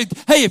home. And you can,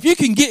 hey, if you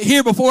can get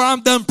here before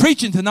I'm done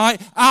preaching tonight,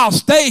 I'll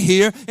stay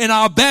here and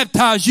I'll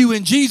baptize you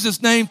in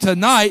Jesus' name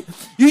tonight.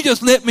 You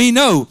just let me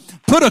know.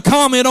 Put a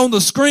comment on the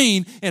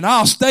screen and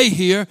I'll stay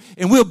here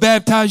and we'll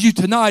baptize you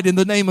tonight in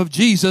the name of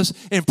Jesus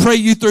and pray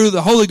you through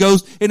the Holy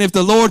Ghost. And if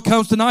the Lord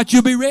comes tonight,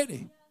 you'll be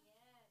ready.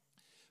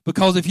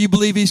 Because if you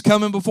believe he's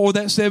coming before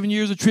that 7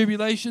 years of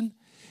tribulation,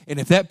 and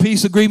if that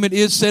peace agreement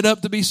is set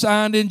up to be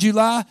signed in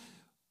July,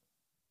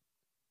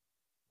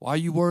 why are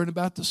you worrying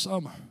about the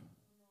summer?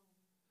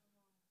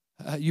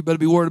 You better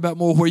be worried about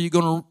more where you're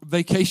going to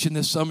vacation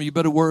this summer. You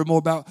better worry more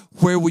about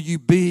where will you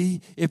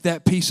be if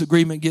that peace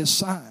agreement gets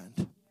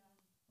signed.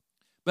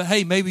 But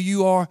hey, maybe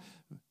you are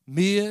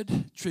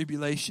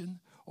mid-tribulation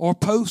or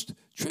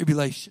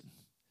post-tribulation.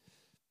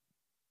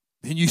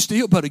 Then you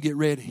still better get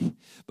ready.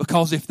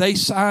 Because if they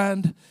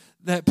signed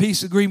that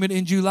peace agreement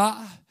in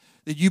July,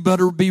 that you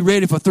better be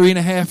ready for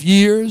 3.5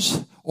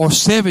 years or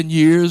 7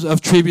 years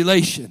of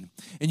tribulation.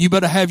 And you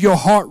better have your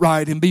heart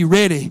right and be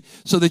ready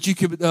so that you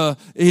can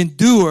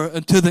endure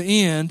until the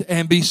end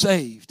and be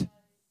saved.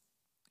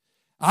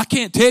 I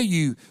can't tell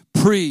you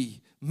pre,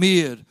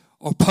 mid,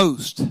 or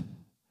post.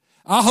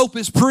 I hope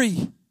it's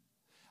pre.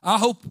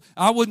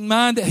 I wouldn't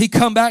mind that he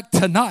come back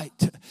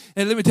tonight.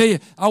 And let me tell you,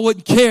 I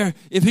wouldn't care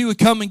if he would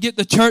come and get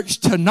the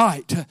church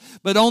tonight.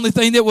 But the only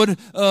thing that would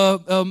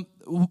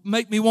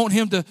make me want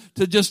him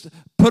to just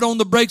put on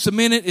the brakes a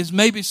minute is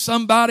maybe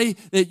somebody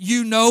that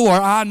you know or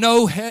I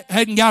know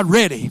hadn't got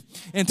ready.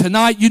 And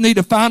tonight you need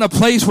to find a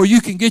place where you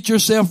can get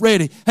yourself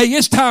ready. Hey,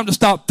 it's time to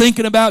stop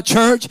thinking about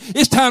church.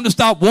 It's time to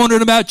stop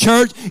wondering about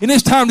church. And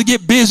it's time to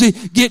get busy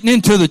getting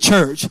into the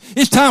church.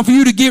 It's time for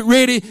you to get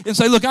ready and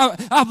say, look,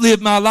 I've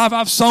lived my life.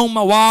 I've sown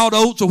my wild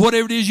oats or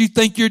whatever it is you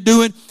think you're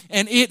doing.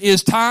 And it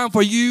is time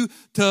for you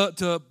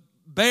to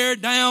bear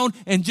down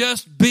and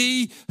just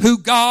be who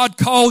God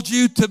called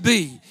you to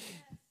be.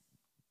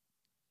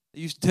 They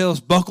used to tell us,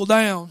 buckle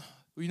down.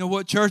 Well, you know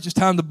what, church? It's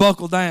time to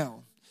buckle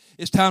down.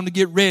 It's time to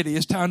get ready.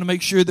 It's time to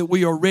make sure that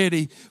we are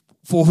ready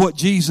for what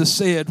Jesus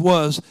said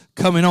was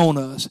coming on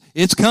us.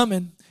 It's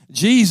coming.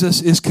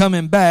 Jesus is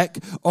coming back.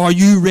 Are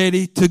you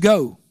ready to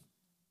go?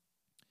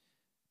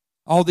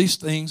 All these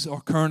things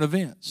are current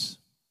events.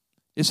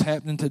 It's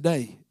happening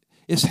today.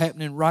 It's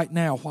happening right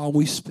now while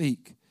we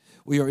speak.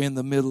 We are in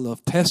the middle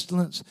of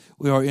pestilence.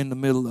 We are in the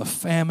middle of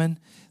famine.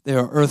 There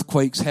are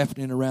earthquakes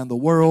happening around the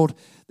world.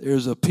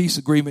 There's a peace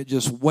agreement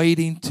just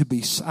waiting to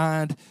be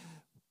signed.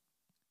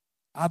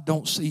 I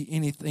don't see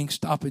anything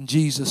stopping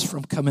Jesus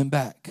from coming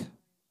back.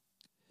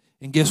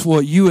 And guess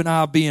what? You and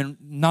I being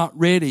not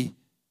ready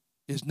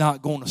is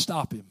not going to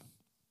stop him.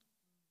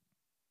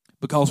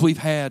 Because we've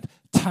had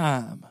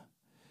time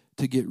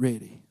to get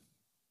ready.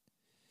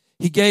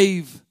 He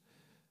gave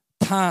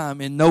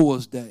time in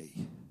Noah's day.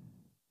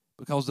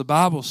 Because the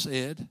Bible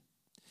said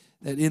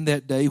that in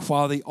that day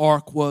while the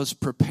ark was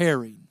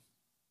preparing,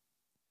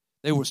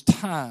 there was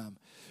time.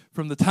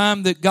 From the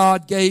time that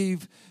God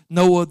gave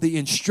Noah the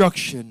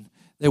instruction,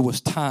 there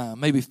was time.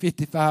 Maybe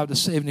 55 to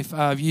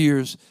 75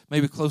 years,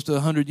 maybe close to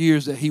 100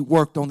 years that he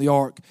worked on the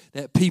ark,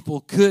 that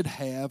people could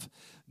have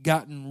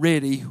gotten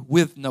ready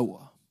with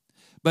Noah.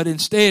 But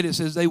instead it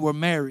says they were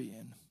marrying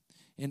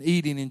and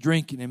eating and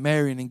drinking and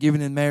marrying and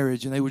giving in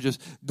marriage. And they were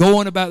just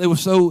going about, they were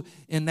so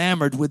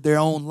enamored with their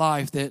own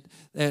life that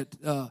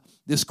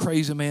this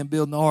crazy man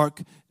building the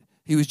ark,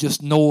 he was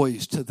just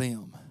noise to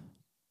them.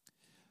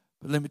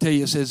 But let me tell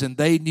you, it says, and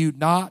they knew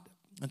not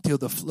until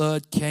the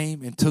flood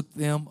came and took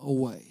them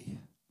away.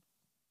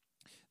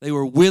 They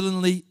were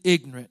willingly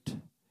ignorant.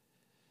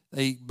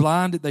 They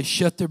blinded, they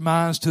shut their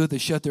minds to it, they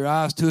shut their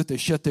eyes to it, they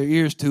shut their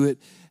ears to it.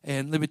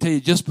 And let me tell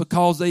you, just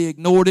because they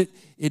ignored it,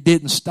 it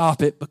didn't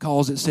stop it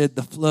because it said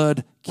the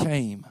flood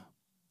came.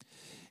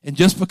 And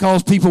just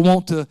because people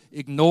want to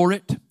ignore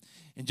it,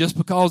 and just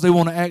because they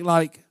want to act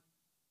like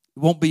it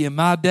won't be in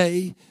my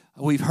day,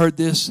 we've heard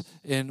this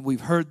and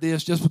we've heard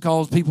this, just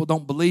because people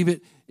don't believe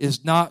it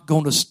is not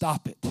going to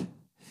stop it.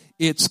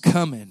 It's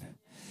coming.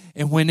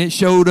 And when it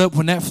showed up,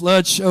 when that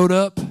flood showed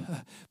up,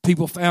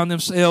 people found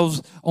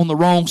themselves on the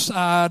wrong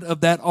side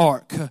of that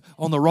ark,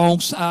 on the wrong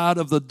side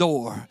of the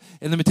door.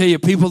 And let me tell you,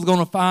 people are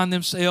going to find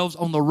themselves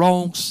on the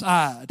wrong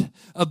side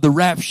of the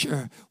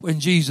rapture when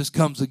Jesus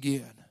comes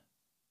again.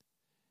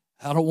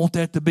 I don't want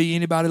that to be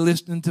anybody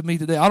listening to me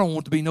today. I don't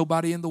want to be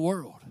nobody in the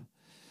world.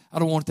 I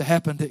don't want it to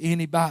happen to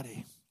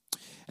anybody.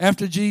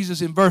 After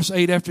Jesus, in verse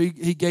 8, after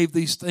he gave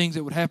these things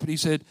that would happen, he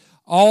said,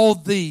 all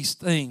these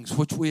things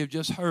which we have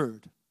just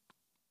heard,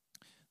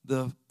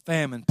 the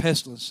famine,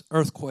 pestilence,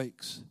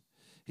 earthquakes,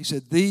 he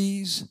said,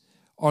 these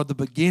are the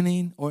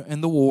beginning,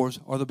 and the wars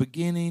are the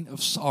beginning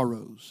of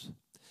sorrows.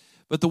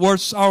 But the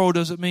word sorrow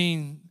doesn't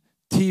mean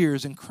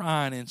tears and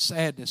crying and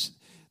sadness.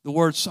 The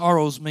word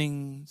sorrows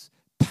means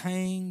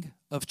pang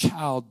of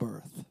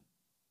childbirth.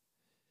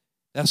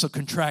 That's a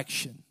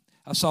contraction.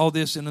 I saw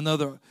this in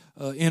another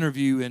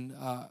interview, and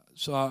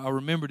so I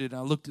remembered it, and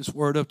I looked this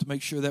word up to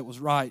make sure that was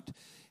right.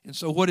 And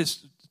so what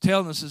it's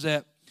telling us is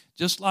that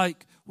just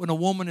like when a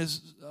woman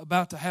is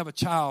about to have a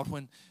child,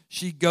 when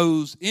she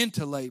goes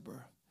into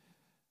labor,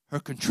 her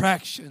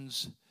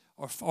contractions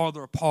are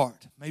farther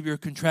apart. Maybe her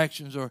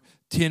contractions are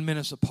 10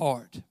 minutes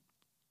apart.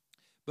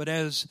 But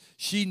as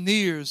she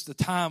nears the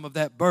time of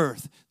that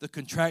birth, the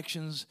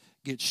contractions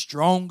get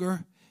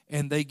stronger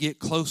and they get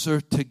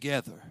closer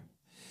together.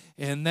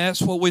 And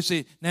that's what we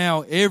see.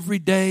 Now, every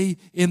day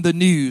in the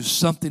news,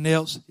 something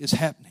else is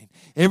happening.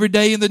 Every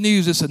day in the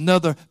news, it's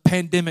another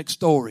pandemic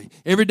story.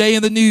 Every day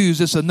in the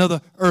news, it's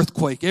another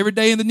earthquake. Every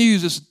day in the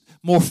news, it's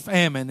more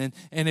famine.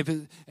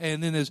 And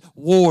then there's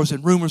wars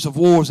and rumors of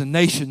wars and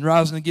nations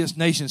rising against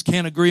nations.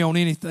 Can't agree on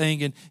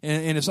anything. And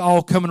it's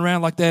all coming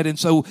around like that. And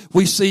so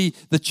we see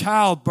the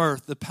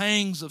childbirth, the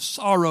pangs of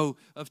sorrow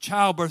of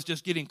childbirth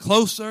just getting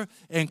closer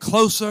and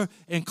closer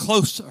and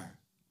closer.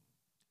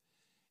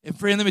 And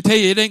friend, let me tell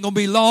you, it ain't going to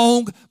be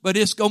long, but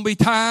it's going to be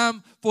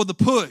time for the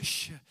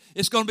push.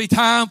 It's going to be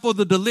time for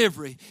the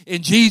delivery.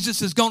 And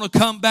Jesus is going to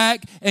come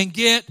back and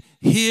get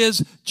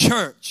his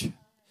church.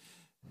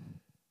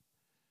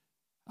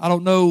 I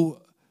don't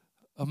know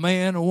a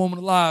man or woman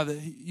alive that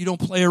you don't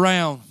play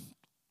around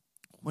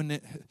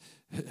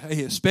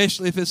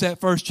especially if it's that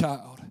first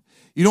child.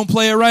 You don't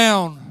play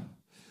around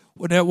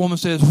when that woman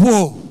says,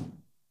 whoa,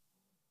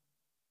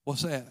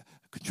 what's that?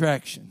 A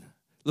contraction.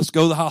 Let's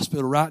go to the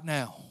hospital right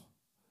now.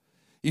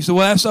 You say,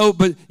 well, that's so,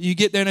 but you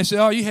get there and they say,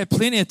 oh, you had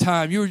plenty of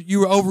time. You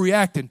were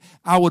overreacting.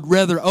 I would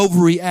rather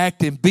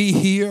overreact and be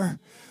here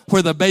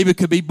where the baby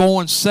could be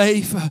born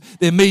safe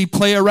than me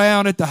play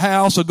around at the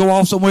house or go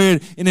off somewhere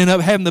and end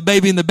up having the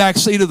baby in the back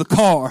seat of the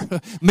car.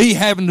 Me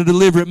having to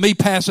deliver it, me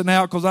passing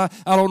out because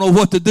I don't know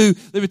what to do.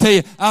 Let me tell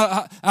you,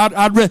 and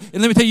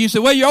let me tell you, you say,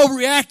 well, you're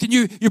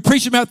overreacting. You're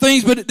preaching about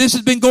things, but this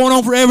has been going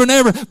on forever and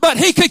ever. But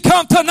he could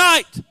come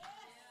tonight.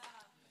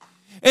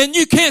 And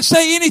you can't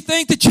say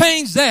anything to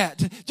change that.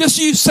 Just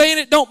you saying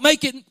it don't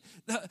make it.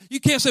 You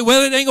can't say,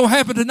 well, it ain't going to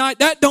happen tonight.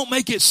 That don't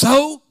make it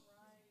so.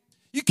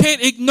 You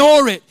can't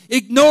ignore it.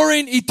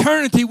 Ignoring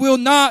eternity will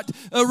not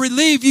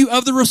relieve you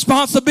of the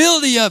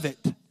responsibility of it.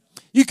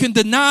 You can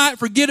deny it,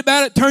 forget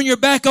about it, turn your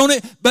back on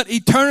it, but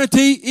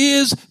eternity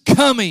is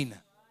coming.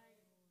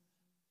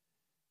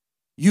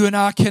 You and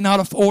I cannot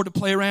afford to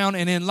play around,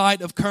 and in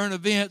light of current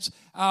events,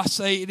 I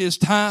say it is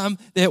time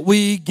that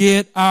we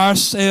get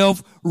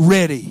ourselves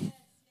ready.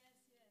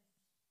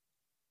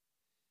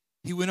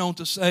 He went on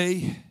to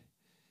say,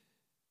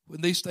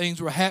 when these things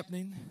were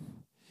happening,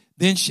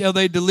 then shall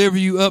they deliver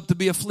you up to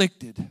be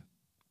afflicted.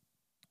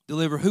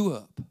 Deliver who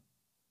up?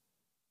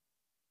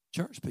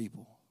 Church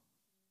people.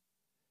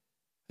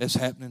 That's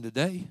happening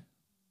today.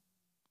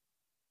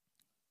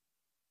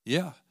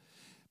 Yeah.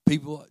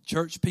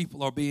 Church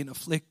people are being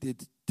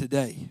afflicted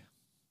today.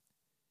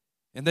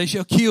 And they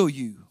shall kill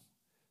you.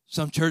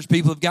 Some church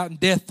people have gotten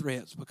death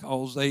threats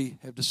because they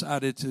have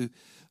decided to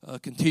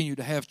continue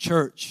to have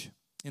church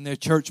in their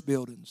church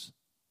buildings.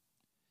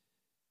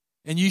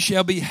 And you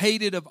shall be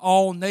hated of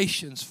all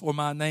nations for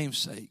my name's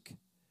sake.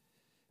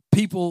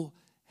 People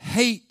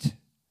hate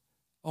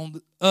on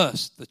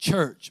us, the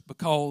church,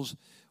 because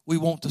we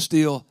want to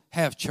still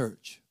have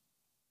church.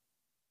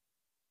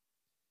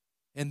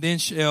 And then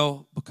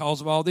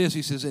because of all this,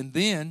 he says, and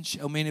then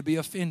shall many be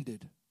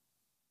offended.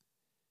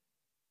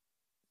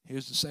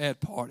 Here's the sad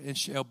part. And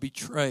shall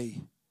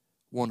betray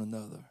one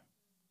another.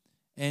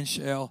 And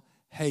shall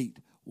hate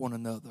one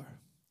another.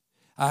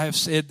 I have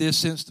said this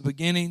since the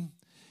beginning.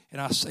 And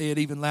I say it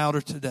even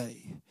louder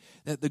today,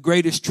 that the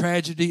greatest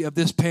tragedy of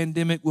this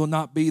pandemic will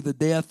not be the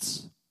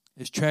deaths,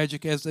 as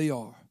tragic as they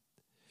are.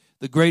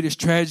 The greatest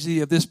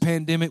tragedy of this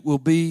pandemic will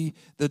be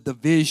the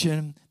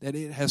division that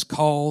it has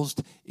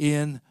caused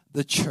in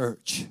the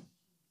church.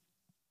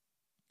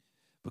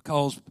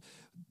 Because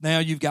now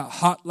you've got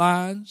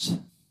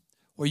hotlines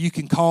where you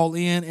can call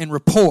in and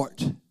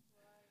report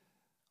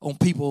on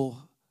people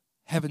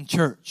having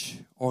church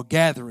or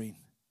gathering.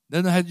 It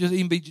doesn't have to just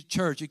even be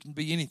church, it can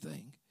be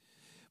anything.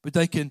 But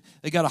they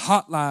got a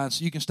hotline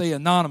so you can stay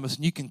anonymous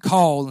and you can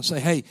call and say,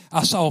 hey,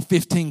 I saw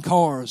 15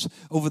 cars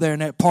over there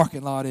in that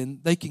parking lot,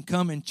 and they can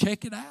come and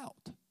check it out.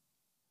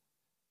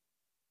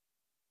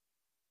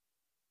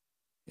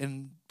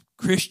 And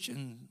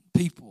Christian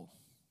people,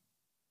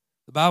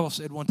 the Bible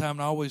said one time,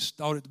 and I always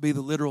thought it to be the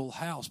literal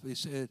house, but he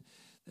said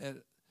that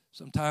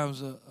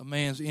sometimes a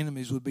man's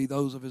enemies would be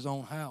those of his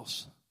own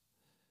house.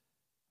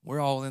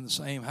 We're all in the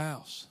same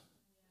house.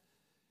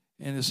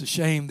 And it's a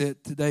shame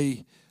that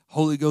today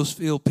Holy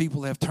Ghost-filled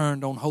people have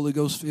turned on Holy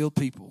Ghost-filled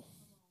people.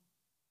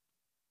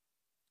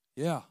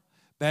 Yeah.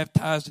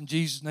 Baptized in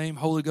Jesus' name,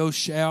 Holy Ghost,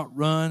 shout,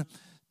 run,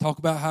 talk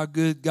about how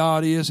good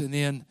God is, and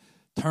then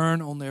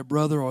turn on their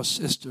brother or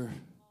sister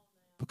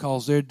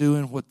because they're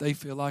doing what they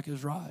feel like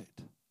is right.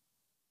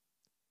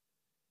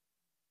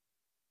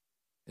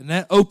 And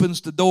that opens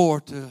the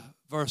door to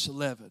verse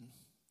 11.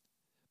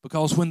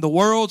 Because when the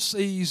world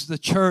sees the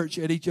church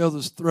at each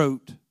other's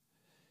throat,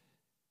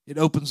 it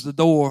opens the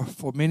door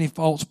for many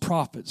false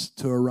prophets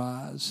to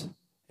arise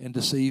and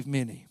deceive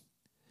many.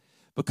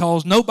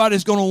 Because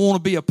nobody's going to want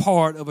to be a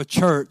part of a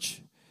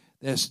church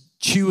that's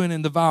chewing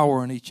and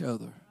devouring each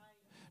other.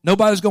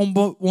 Nobody's going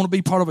to want to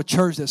be part of a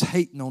church that's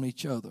hating on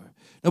each other.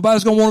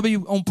 Nobody's going to want to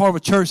be on part of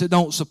a church that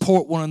don't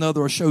support one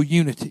another or show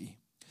unity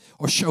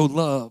or show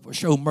love or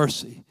show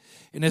mercy.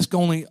 And it's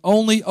going to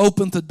only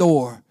open the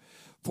door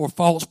for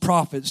false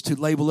prophets to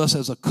label us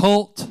as a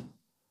cult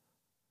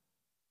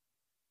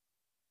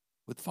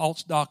with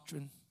false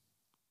doctrine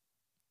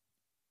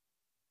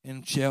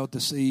and shall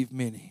deceive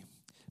many.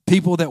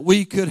 People that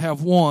we could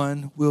have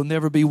won will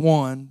never be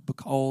won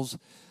because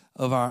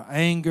of our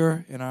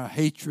anger and our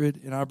hatred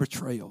and our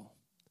betrayal.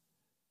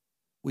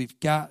 We've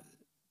got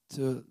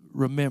to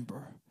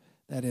remember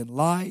that in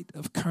light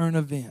of current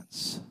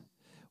events,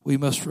 we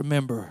must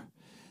remember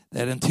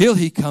that until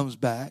he comes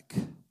back,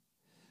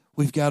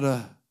 we've got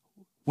to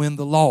win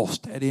the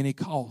lost at any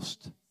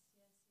cost.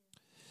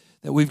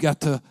 That we've got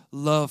to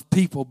love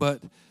people,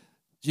 but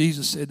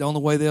Jesus said the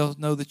only way they'll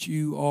know that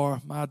you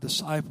are my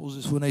disciples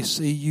is when they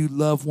see you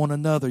love one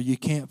another. You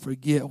can't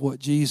forget what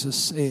Jesus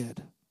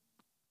said.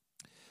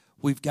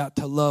 We've got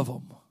to love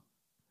them.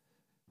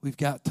 We've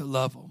got to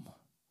love them.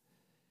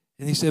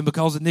 And he said,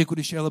 because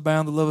iniquity shall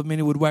abound, the love of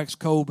many would wax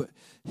cold, but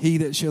he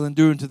that shall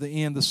endure unto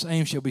the end, the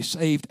same shall be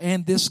saved.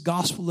 And this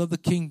gospel of the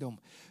kingdom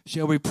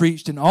shall be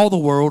preached in all the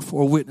world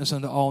for a witness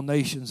unto all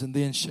nations, and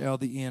then shall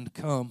the end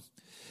come.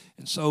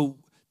 And so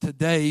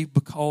today,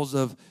 because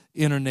of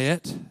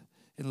internet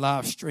and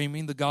live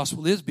streaming, the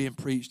gospel is being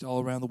preached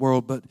all around the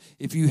world. But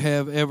if you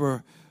have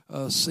ever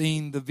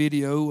seen the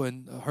video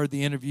and heard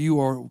the interview,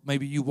 or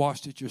maybe you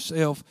watched it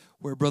yourself,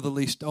 where Brother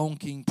Lee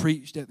Stoneking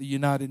preached at the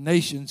United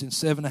Nations, in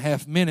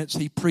 7.5 minutes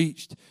he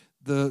preached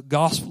the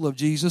gospel of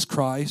Jesus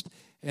Christ,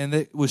 and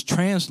it was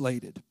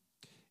translated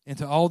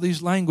into all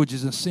these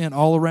languages and sent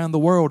all around the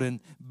world,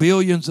 and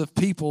billions of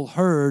people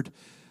heard,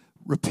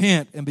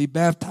 repent and be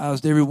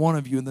baptized, every one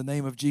of you, in the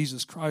name of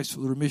Jesus Christ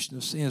for the remission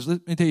of sins.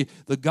 Let me tell you,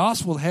 the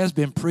gospel has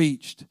been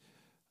preached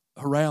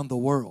around the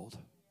world.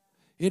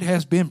 It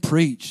has been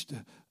preached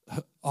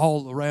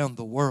all around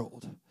the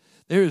world.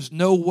 There is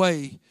no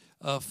way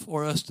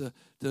for us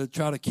to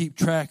try to keep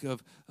track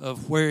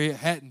of where it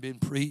hadn't been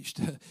preached.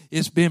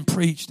 It's been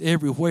preached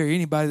everywhere.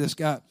 Anybody that's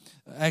got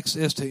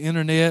access to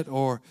internet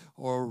or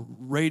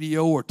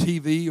radio or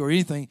TV or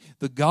anything,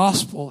 the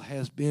gospel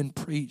has been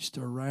preached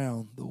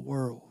around the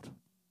world.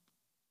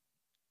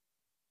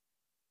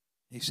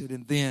 He said,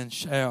 and then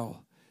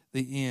shall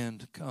the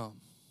end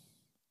come.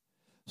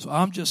 So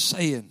I'm just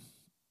saying,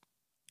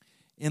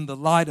 in the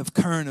light of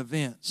current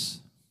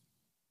events,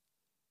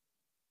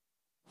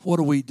 what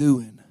are we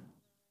doing?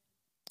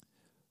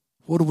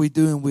 What are we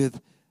doing with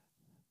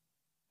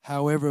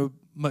however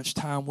much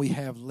time we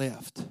have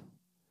left?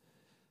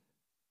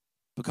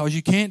 Because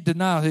you can't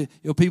deny,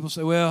 people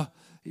say, well,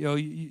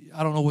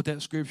 I don't know what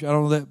that scripture, I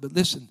don't know that. But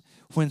listen,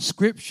 when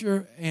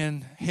scripture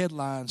and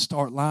headlines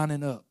start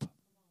lining up,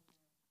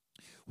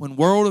 when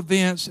world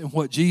events and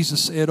what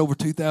Jesus said over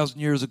 2,000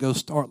 years ago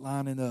start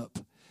lining up,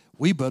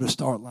 we better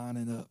start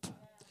lining up.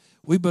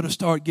 We better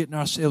start getting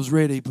ourselves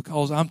ready,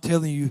 because I'm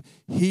telling you,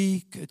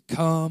 he could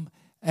come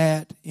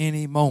at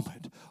any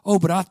moment. Oh,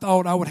 but I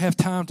thought I would have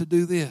time to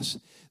do this.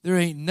 There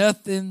ain't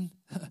nothing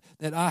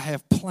that I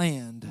have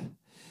planned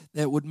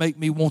that would make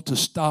me want to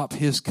stop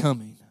his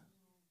coming.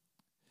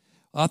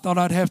 I thought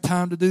I'd have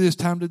time to do this,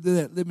 time to do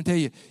that. Let me tell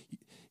you,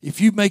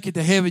 if you make it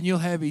to heaven, you'll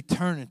have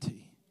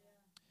eternity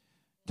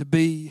to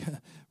be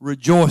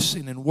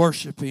rejoicing and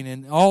worshiping,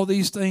 and all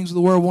these things of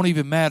the world won't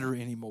even matter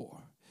anymore.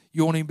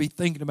 You won't even be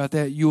thinking about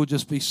that. You will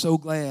just be so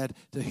glad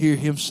to hear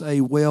him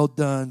say, well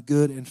done,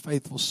 good and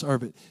faithful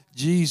servant.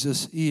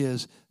 Jesus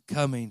is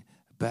coming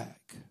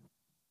back.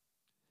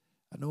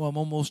 I know I'm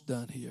almost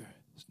done here.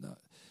 It's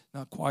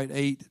not quite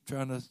 8,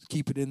 trying to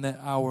keep it in that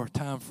hour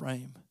time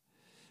frame.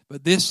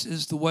 But this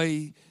is the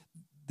way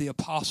the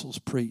apostles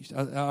preached.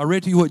 I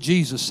read to you what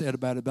Jesus said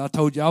about it, but I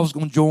told you I was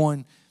going to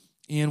join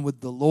in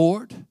with the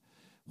Lord,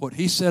 what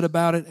he said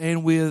about it,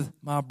 and with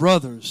my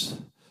brothers,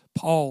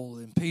 Paul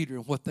and Peter,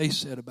 and what they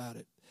said about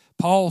it.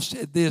 Paul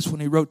said this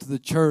when he wrote to the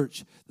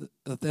church,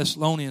 the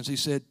Thessalonians. He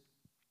said,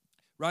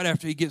 right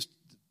after he gets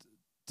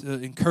to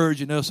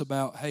encouraging us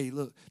about, hey,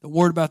 look, don't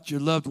worry about your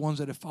loved ones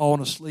that have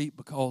fallen asleep,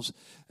 because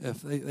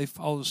if they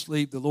fall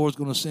asleep, the Lord's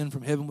going to send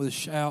from heaven with a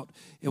shout.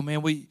 And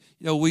man, we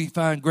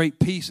find great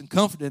peace and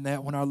comfort in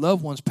that when our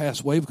loved ones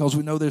pass away, because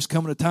we know there's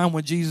coming a time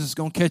when Jesus is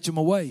going to catch them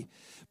away.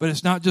 But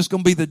it's not just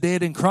going to be the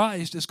dead in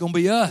Christ, it's going to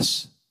be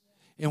us,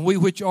 and we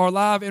which are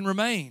alive and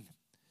remain.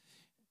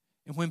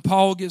 And when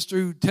Paul gets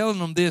through telling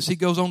them this, he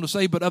goes on to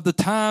say, but of the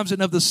times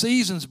and of the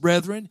seasons,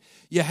 brethren,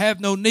 you have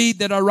no need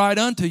that I write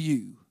unto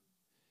you.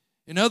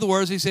 In other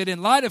words, he said,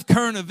 in light of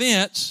current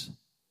events,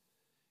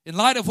 in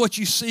light of what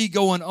you see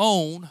going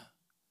on,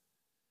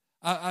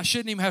 I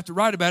shouldn't even have to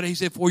write about it. He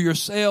said, for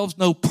yourselves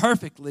know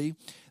perfectly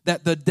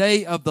that the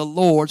day of the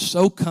Lord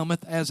so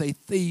cometh as a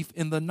thief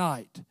in the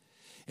night.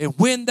 And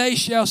when they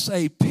shall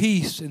say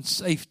peace and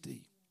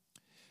safety,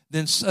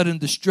 then sudden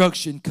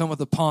destruction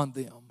cometh upon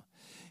them.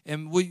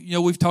 And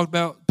we've talked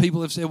about,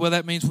 people have said, well,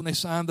 that means when they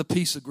sign the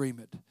peace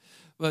agreement.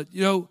 But,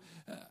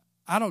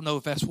 I don't know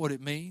if that's what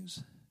it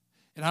means.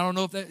 And I don't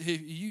know if that,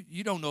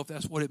 you don't know if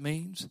that's what it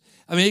means.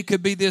 I mean, it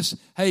could be this,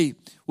 hey,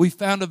 we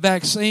found a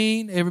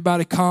vaccine,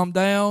 everybody calm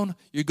down,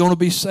 you're going to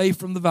be safe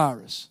from the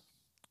virus.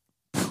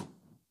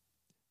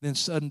 Then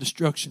sudden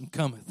destruction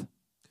cometh.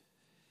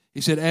 He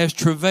said, as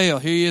travail,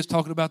 here he is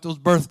talking about those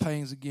birth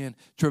pains again,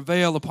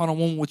 travail upon a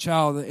woman with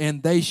child,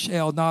 and they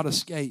shall not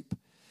escape.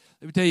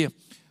 Let me tell you,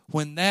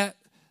 when that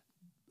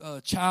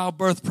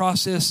childbirth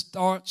process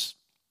starts,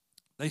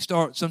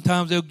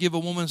 sometimes they'll give a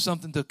woman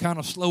something to kind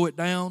of slow it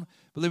down.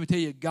 But let me tell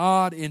you,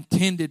 God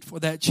intended for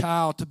that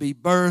child to be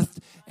birthed,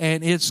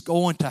 and it's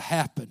going to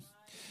happen.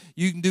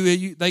 You can do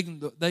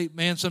it.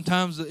 Man,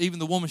 sometimes even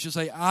the woman should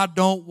say, I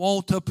don't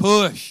want to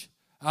push.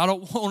 I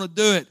don't want to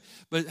do it.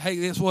 But hey,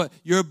 guess what?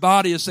 Your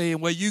body is saying,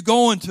 well, you're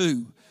going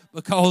to.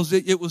 because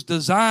it was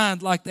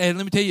designed like that. And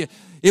let me tell you,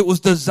 it was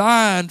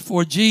designed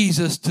for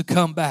Jesus to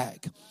come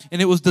back.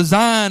 And it was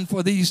designed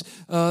for these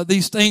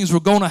things were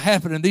going to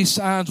happen, and these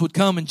signs would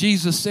come, and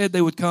Jesus said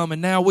they would come,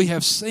 and now we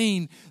have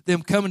seen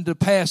them coming to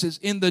pass. It's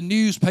in the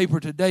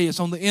newspaper today. It's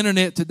on the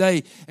internet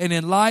today. And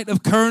in light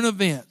of current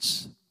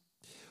events,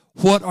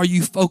 what are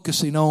you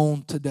focusing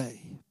on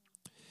today?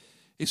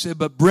 He said,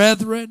 but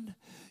brethren,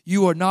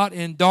 you are not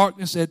in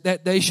darkness,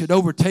 that day should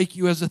overtake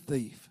you as a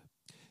thief.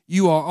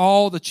 You are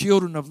all the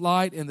children of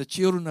light and the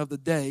children of the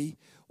day.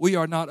 We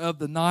are not of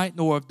the night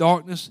nor of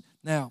darkness.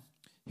 Now,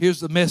 here's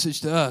the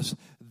message to us.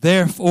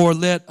 Therefore,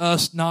 let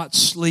us not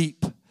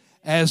sleep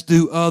as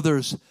do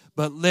others,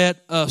 but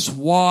let us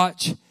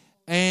watch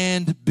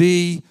and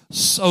be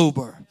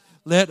sober.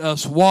 Let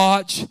us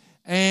watch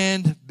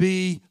and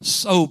be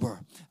sober.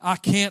 I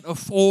can't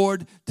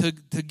afford to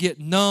get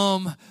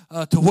numb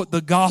to what the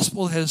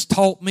gospel has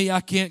taught me.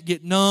 I can't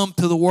get numb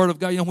to the Word of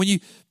God. You know,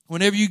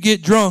 whenever you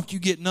get drunk, you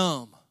get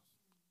numb.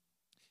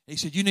 He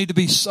said, you need to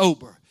be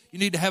sober. You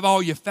need to have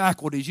all your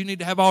faculties. You need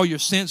to have all your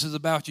senses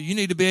about you. You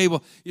need to be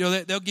able, you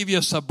know, they'll give you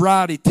a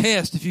sobriety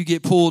test if you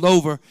get pulled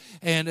over,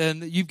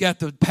 and you've got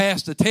to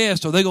pass the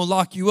test or they're going to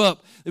lock you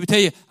up. Let me tell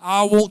you,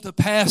 I want to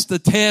pass the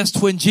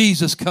test when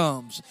Jesus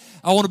comes.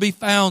 I want to be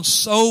found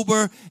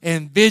sober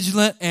and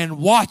vigilant and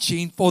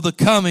watching for the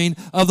coming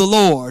of the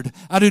Lord.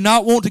 I do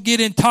not want to get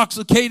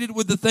intoxicated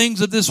with the things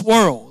of this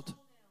world.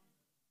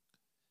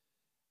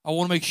 I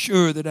want to make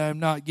sure that I'm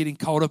not getting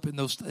caught up in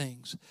those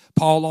things.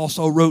 Paul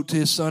also wrote to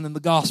his son in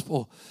the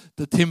gospel,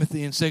 to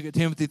Timothy in 2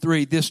 Timothy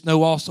 3, this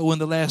know also in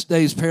the last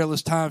days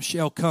perilous times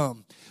shall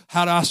come.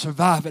 How do I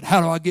survive it? How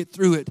do I get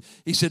through it?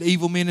 He said,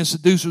 evil men and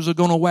seducers are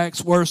going to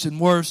wax worse and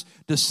worse,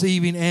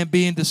 deceiving and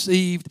being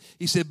deceived.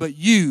 He said, but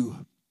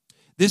you,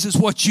 this is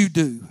what you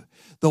do.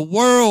 The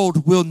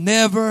world will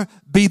never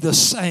be the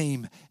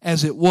same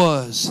as it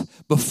was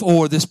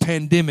before this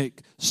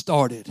pandemic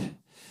started.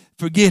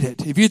 Forget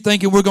it. If you're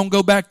thinking we're going to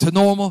go back to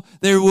normal,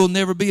 there will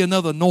never be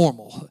another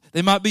normal.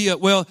 There might be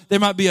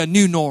a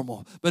new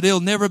normal, but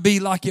it'll never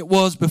be like it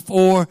was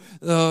before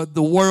the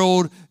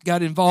world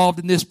got involved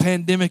in this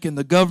pandemic and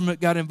the government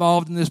got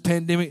involved in this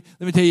pandemic.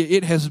 Let me tell you,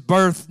 it has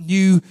birthed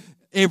new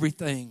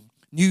everything.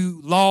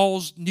 New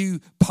laws, new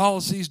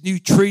policies, new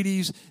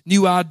treaties,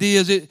 new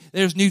ideas.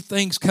 There's new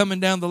things coming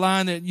down the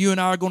line that you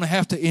and I are going to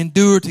have to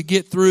endure to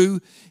get through.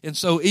 And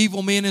so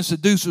evil men and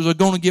seducers are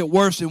going to get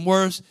worse and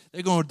worse.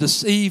 They're going to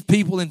deceive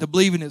people into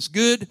believing it's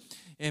good.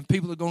 And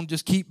people are going to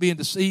just keep being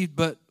deceived.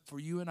 But for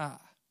you and I,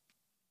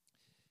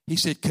 he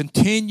said,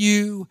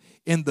 continue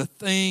in the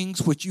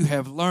things which you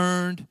have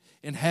learned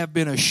and have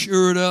been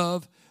assured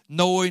of,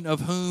 knowing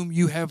of whom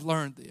you have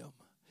learned them.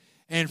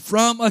 And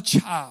from a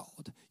child,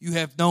 you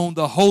have known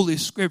the Holy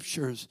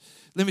Scriptures.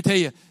 Let me tell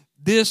you,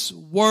 this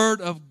Word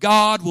of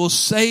God will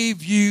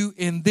save you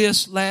in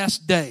this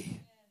last day.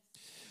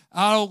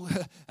 I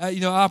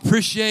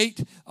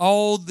appreciate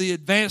all the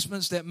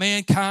advancements that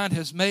mankind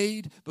has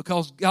made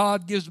because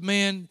God gives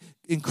man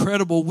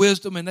incredible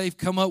wisdom, and they've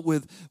come up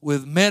with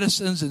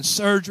medicines and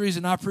surgeries,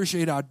 and I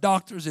appreciate our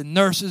doctors and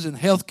nurses and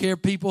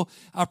healthcare people.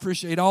 I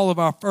appreciate all of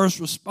our first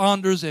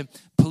responders and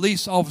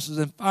police officers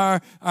and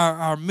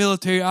our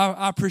military.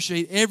 I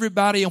appreciate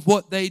everybody and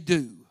what they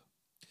do.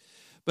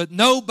 But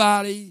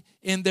nobody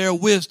in their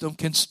wisdom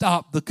can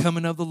stop the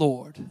coming of the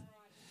Lord.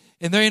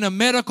 And there ain't a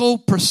medical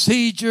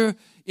procedure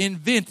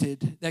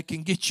invented that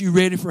can get you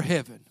ready for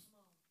heaven.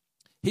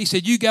 He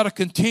said, you got to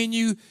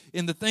continue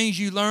in the things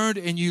you learned,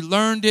 and you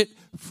learned it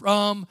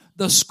from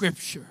the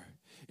Scripture.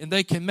 And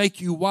they can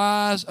make you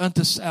wise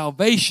unto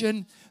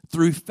salvation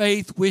through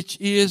faith which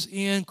is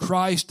in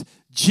Christ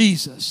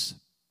Jesus.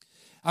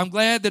 I'm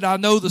glad that I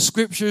know the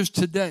Scriptures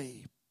today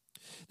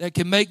that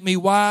can make me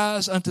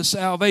wise unto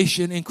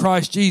salvation in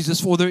Christ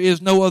Jesus, for there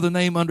is no other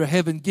name under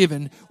heaven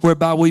given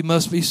whereby we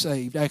must be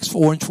saved. Acts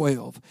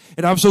 4:12.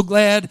 And I'm so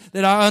glad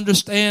that I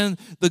understand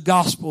the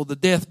gospel, the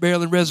death,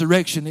 burial, and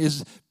resurrection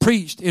is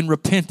preached in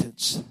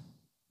repentance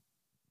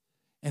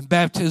and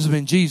baptism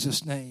in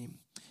Jesus' name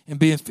and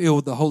being filled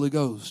with the Holy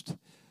Ghost.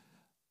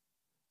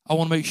 I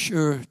want to make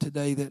sure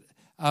today that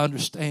I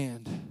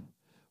understand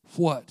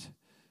what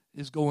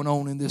is going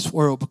on in this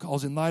world,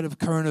 because in light of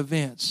current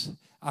events,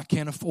 I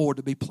can't afford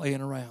to be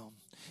playing around.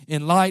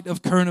 In light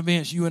of current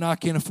events, you and I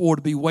can't afford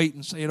to be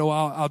waiting, saying,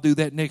 I'll do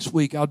that next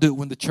week. I'll do it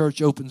when the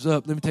church opens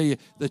up. Let me tell you,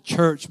 the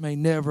church may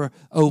never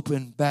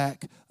open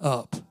back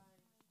up.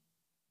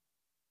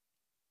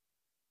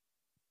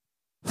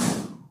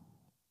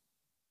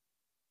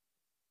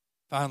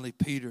 Finally,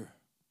 Peter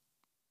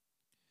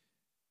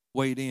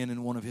weighed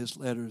in one of his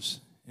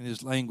letters, and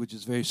his language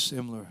is very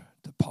similar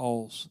to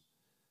Paul's.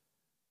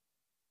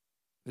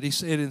 But he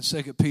said in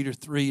 2 Peter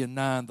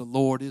 3:9, the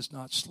Lord is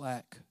not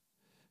slack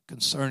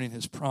concerning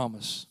his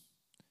promise,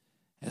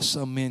 as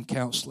some men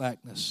count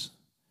slackness.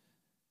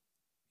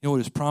 You know what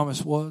his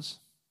promise was?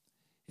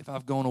 If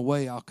I've gone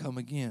away, I'll come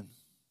again.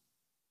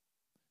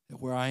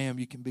 And where I am,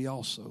 you can be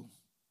also.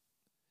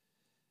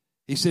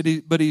 He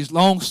said, but he's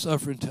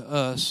long-suffering to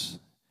us,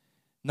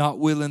 not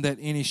willing that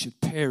any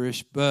should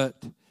perish,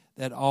 but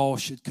that all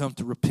should come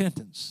to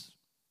repentance.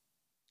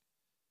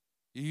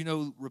 You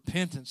know,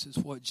 repentance is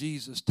what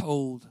Jesus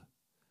told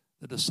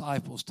the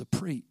disciples to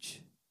preach.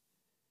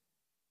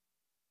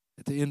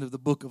 At the end of the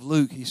book of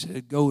Luke, he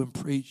said, go and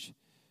preach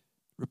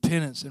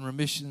repentance and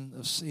remission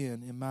of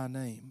sin in my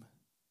name.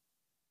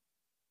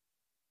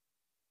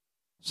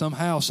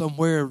 Somehow,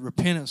 somewhere,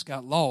 repentance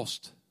got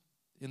lost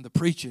in the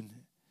preaching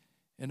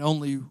and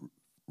only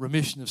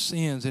remission of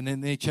sins. And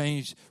then they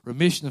changed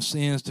remission of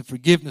sins to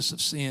forgiveness of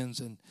sins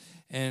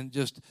and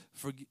just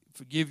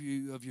forgive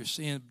you of your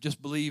sin.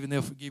 Just believe and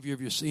they'll forgive you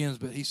of your sins.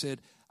 But he said,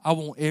 I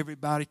want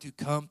everybody to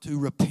come to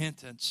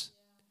repentance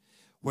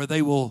where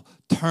they will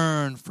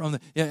turn from the...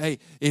 Hey,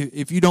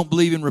 if you don't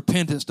believe in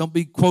repentance, don't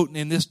be quoting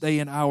in this day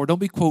and hour. Don't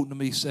be quoting to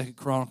me 2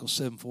 Chronicles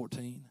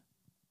 7:14.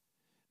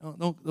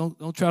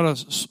 Don't try to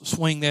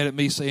swing that at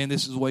me saying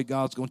this is the way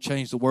God's going to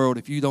change the world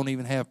if you don't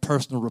even have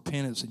personal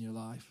repentance in your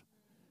life.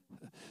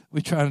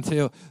 We try to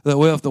tell that,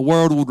 well, if the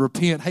world would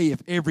repent, hey, if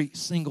every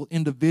single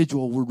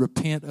individual would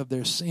repent of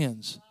their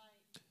sins.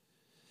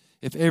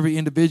 If every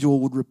individual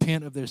would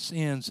repent of their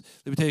sins,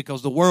 let me tell you,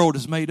 because the world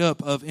is made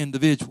up of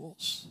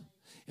individuals.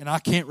 And I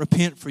can't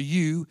repent for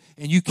you,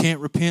 and you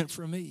can't repent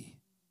for me.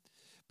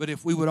 But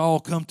if we would all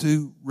come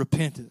to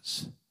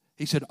repentance,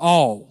 he said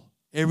all,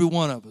 every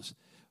one of us,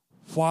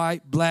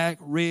 white, black,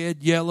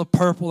 red, yellow,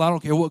 purple, I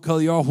don't care what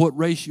color you are, what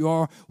race you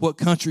are, what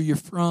country you're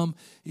from.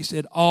 He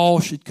said all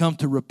should come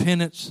to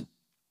repentance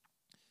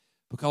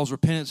because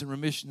repentance and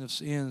remission of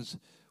sins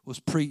was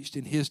preached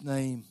in his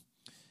name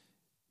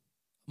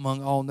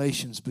among all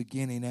nations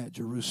beginning at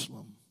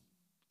Jerusalem.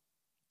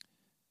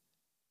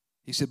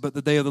 He said, but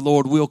the day of the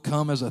Lord will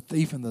come as a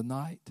thief in the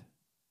night.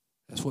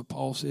 That's what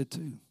Paul said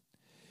too.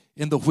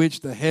 In the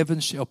which the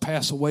heavens shall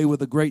pass away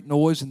with a great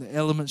noise, and the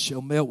elements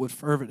shall melt with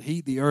fervent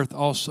heat. The earth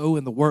also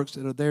and the works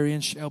that are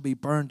therein shall be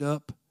burned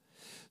up.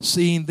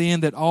 Seeing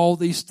then that all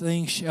these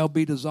things shall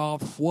be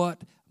dissolved,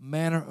 what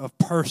manner of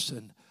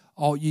person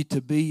ought ye to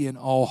be in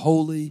all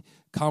holy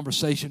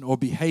conversation or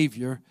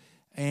behavior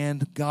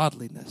and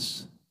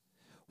godliness?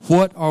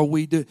 What are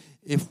we doing?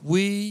 If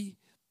we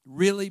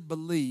really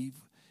believe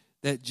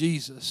that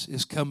Jesus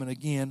is coming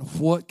again,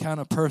 what kind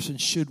of person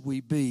should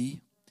we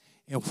be?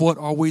 And what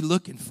are we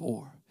looking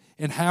for?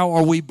 And how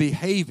are we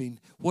behaving?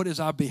 What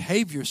does our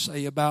behavior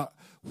say about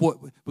what?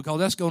 Because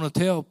that's going to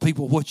tell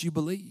people what you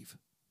believe.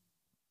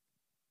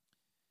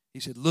 He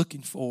said,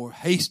 looking for,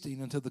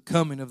 hasting until the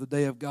coming of the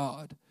day of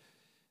God,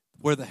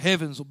 where the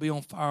heavens will be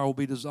on fire, will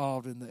be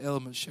dissolved, and the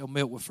elements shall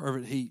melt with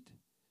fervent heat.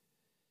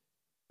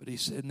 But he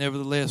said,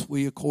 nevertheless,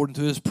 we, according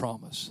to his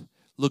promise,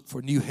 look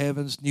for new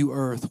heavens, new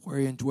earth,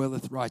 wherein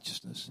dwelleth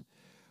righteousness.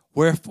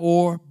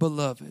 Wherefore,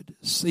 beloved,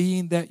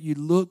 seeing that you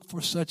look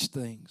for such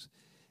things,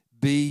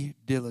 be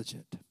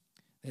diligent,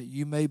 that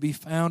you may be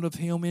found of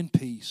him in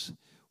peace,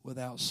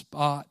 without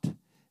spot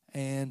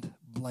and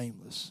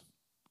blameless.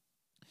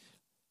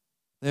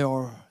 There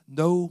are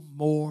no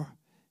more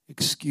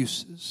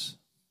excuses.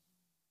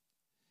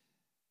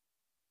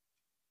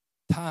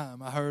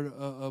 Time. I heard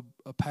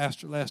a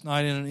pastor last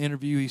night in an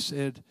interview. He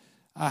said,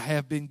 I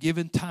have been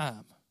given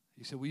time.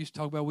 He said, we used to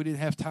talk about we didn't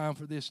have time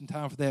for this and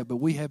time for that, but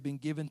we have been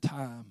given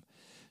time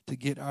to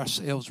get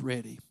ourselves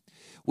ready.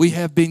 We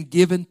have been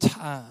given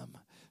time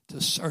to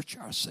search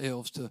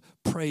ourselves, to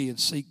pray and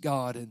seek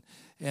God.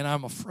 And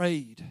I'm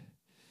afraid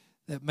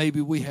that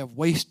maybe we have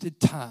wasted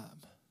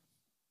time.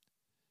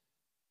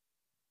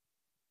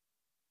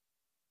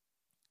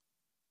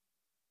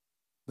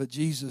 But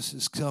Jesus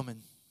is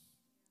coming,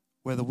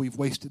 whether we've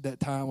wasted that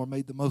time or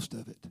made the most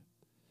of it.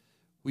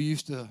 We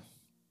used to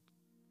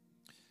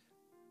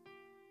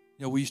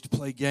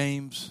play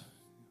games.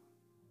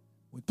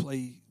 When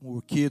we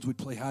were kids, we'd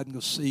play hide and go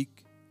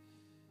seek.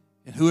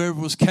 And whoever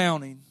was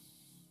counting,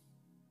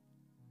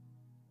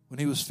 when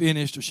he was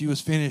finished or she was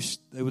finished,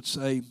 they would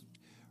say,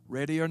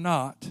 ready or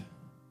not,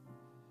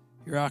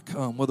 here I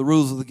come. Well, the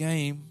rules of the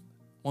game,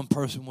 one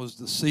person was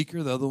the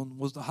seeker, the other one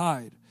was the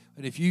hide.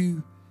 And if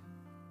you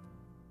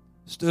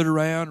stood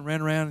around and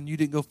ran around and you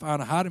didn't go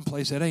find a hiding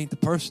place, that ain't the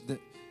person that,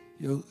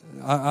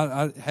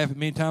 I have it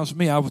many times for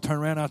me. I would turn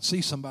around and I'd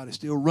see somebody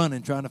still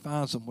running, trying to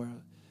find somewhere.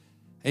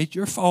 Ain't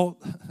your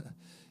fault.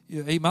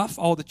 It ain't my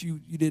fault that you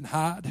didn't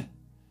hide.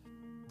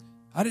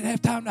 I didn't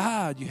have time to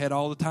hide. You had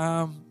all the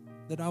time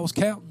that I was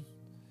counting.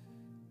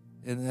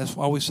 And that's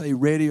why we say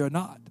ready or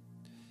not.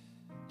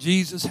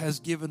 Jesus has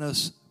given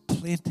us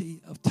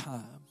plenty of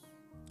time.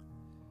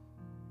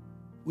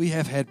 We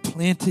have had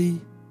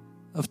plenty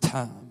of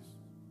time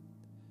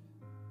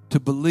to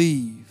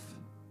believe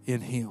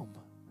in him,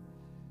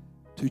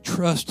 to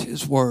trust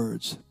his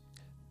words,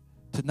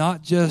 to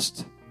not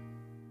just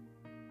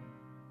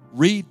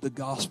read the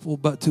gospel,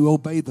 but to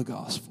obey the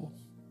gospel,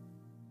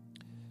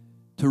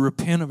 to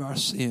repent of our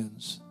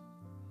sins,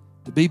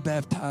 to be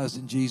baptized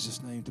in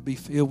Jesus' name, to be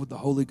filled with the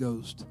Holy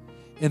Ghost,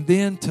 and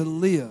then to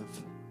live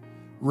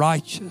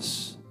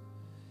righteous.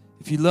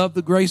 If you love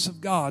the grace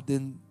of God,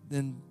 then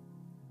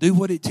do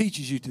what it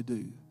teaches you to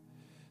do.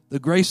 The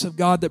grace of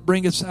God that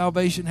bringeth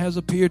salvation has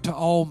appeared to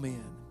all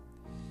men,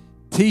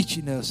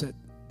 teaching us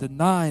that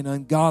denying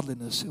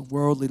ungodliness and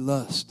worldly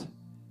lust.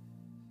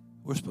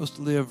 We're supposed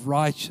to live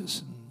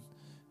righteous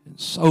and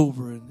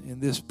sober in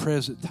this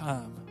present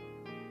time.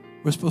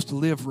 We're supposed to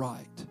live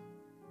right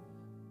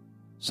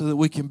so that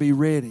we can be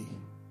ready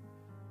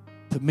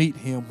to meet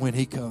Him when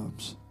He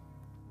comes.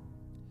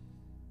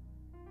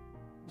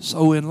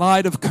 So in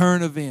light of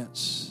current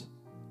events,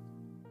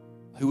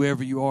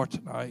 whoever you are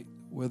tonight,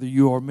 whether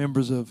you are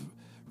members of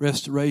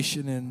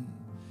Restoration and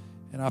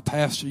I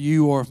pastor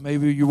you, or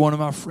maybe you're one of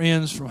my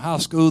friends from high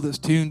school that's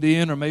tuned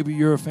in, or maybe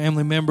you're a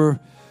family member,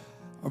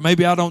 or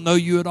maybe I don't know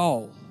you at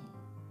all.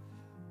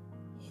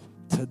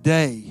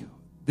 Today,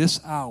 this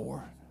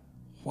hour,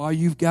 while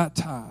you've got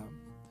time,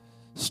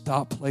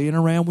 stop playing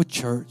around with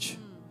church.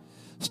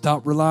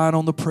 Stop relying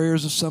on the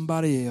prayers of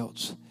somebody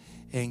else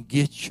and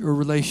get your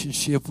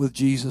relationship with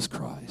Jesus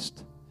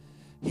Christ.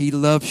 He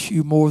loves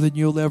you more than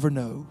you'll ever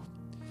know.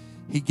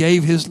 He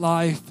gave His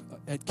life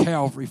at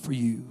Calvary for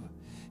you.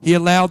 He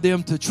allowed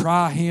them to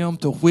try Him,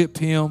 to whip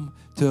Him,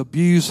 to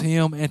abuse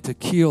Him, and to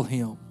kill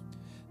Him.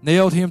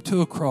 Nailed Him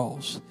to a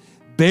cross.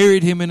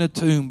 Buried Him in a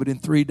tomb, but in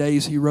 3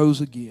 days He rose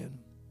again.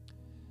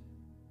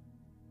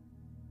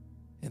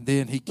 And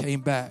then He came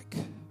back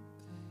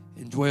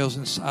and dwells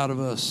inside of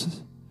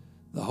us,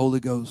 the Holy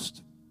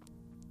Ghost.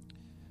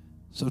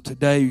 So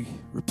today,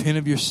 repent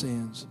of your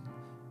sins.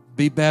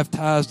 Be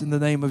baptized in the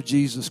name of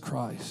Jesus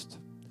Christ.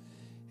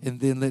 And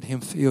then let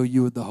Him fill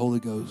you with the Holy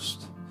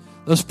Ghost.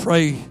 Let's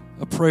pray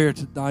a prayer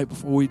tonight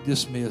before we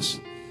dismiss.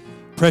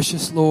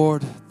 Precious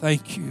Lord,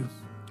 thank you.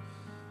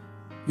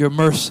 Your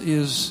mercy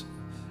is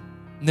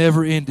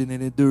never ending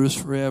and endures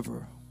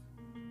forever.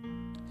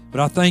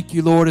 But I thank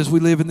you, Lord, as we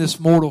live in this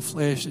mortal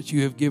flesh, that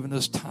you have given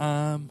us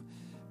time,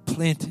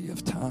 plenty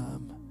of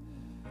time,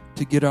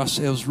 to get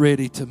ourselves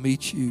ready to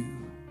meet you.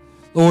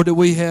 Lord, that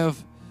we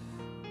have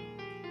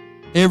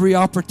every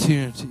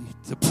opportunity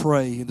to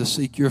pray and to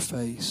seek your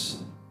face.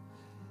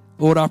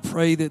 Lord, I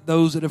pray that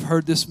those that have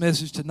heard this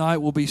message tonight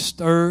will be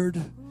stirred,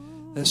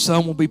 that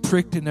some will be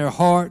pricked in their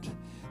heart,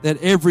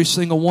 that every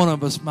single one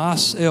of us,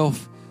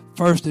 myself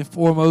first and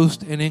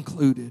foremost and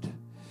included,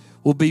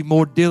 will be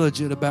more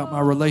diligent about my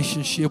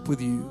relationship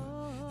with you,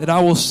 that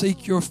I will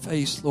seek your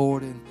face,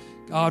 Lord. And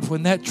God,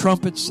 when that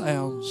trumpet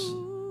sounds,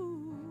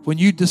 when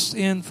you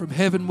descend from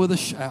heaven with a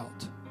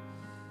shout,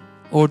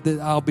 Lord,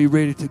 that I'll be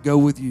ready to go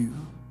with you.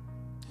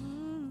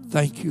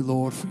 Thank you,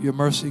 Lord, for your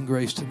mercy and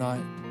grace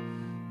tonight.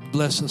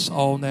 Bless us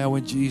all now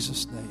in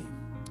Jesus' name.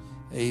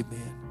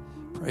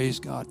 Amen. Praise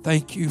God.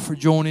 Thank you for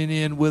joining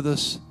in with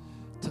us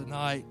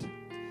tonight.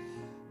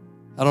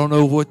 I don't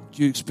know what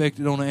you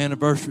expected on the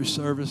anniversary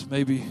service.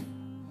 Maybe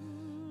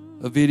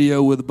a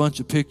video with a bunch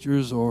of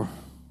pictures or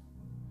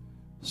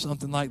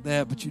something like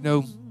that. But you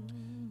know,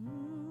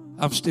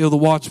 I'm still the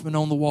watchman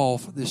on the wall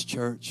for this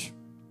church.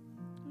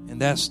 And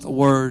that's the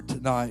word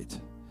tonight.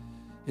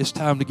 It's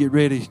time to get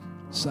ready,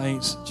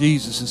 saints.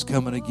 Jesus is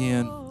coming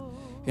again.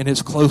 And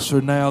it's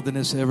closer now than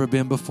it's ever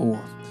been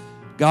before.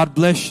 God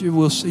bless you.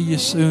 We'll see you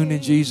soon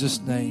in Jesus'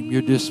 name.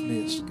 You're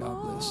dismissed.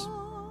 God bless.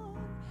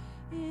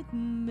 It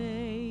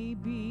may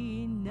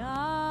be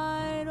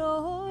night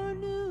or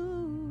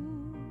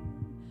noon.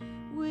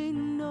 We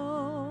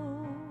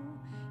know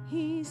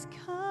He's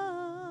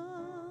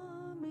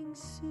coming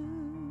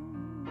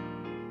soon.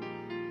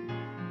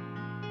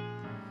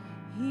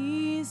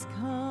 He's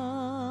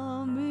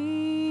coming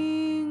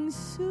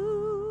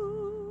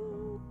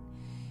soon.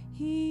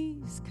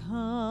 He's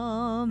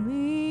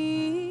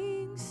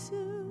coming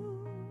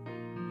soon.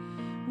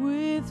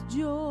 With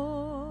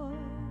joy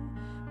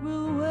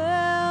we'll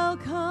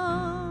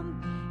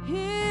welcome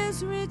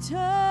His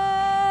returning.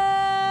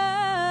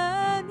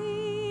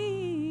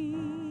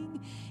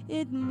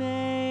 It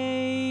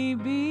may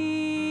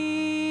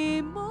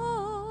be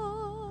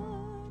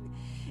morn,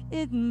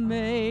 it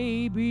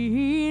may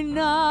be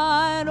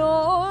night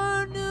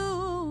or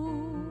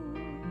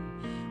noon.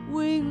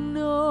 We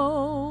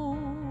know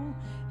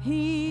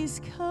He's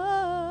coming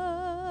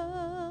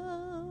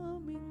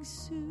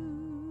soon.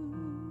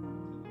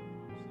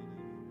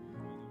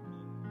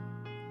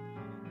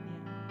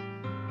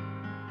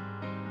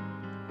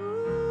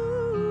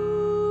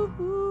 Ooh,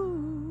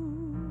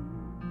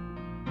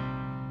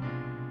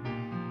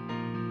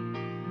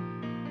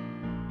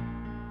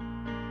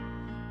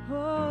 oh,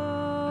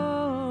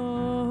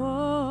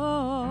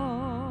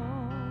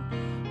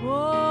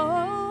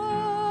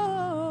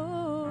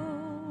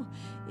 oh,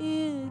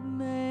 it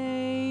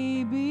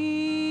may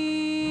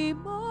be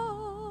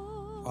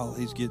more. While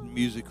he's getting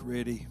music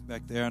ready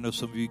back there, I know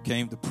some of you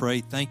came to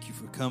pray. Thank you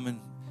for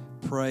coming.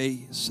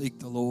 Pray, seek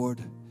the Lord.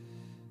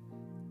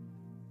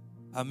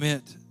 I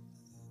meant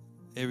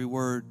every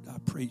word I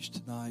preached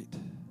tonight.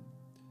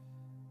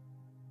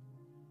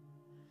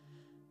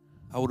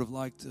 I would have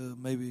liked to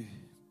maybe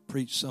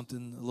preach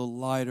something a little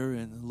lighter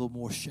and a little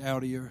more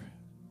shoutier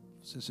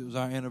since it was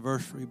our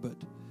anniversary, but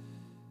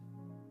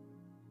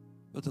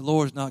the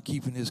Lord's not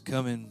keeping His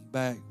coming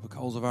back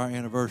because of our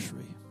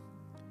anniversary.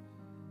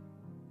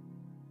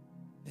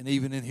 And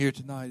even in here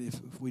tonight, if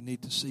we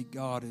need to seek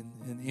God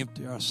and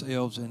empty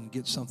ourselves and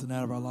get something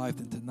out of our life,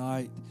 then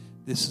tonight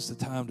this is the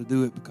time to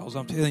do it, because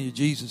I'm telling you,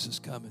 Jesus is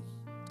coming.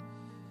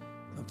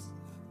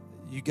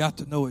 You got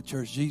to know it,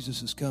 church.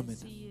 Jesus is coming.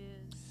 Yes, He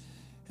is.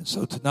 And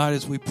so tonight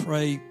as we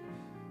pray,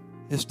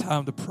 it's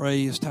time to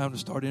pray. It's time to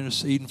start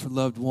interceding for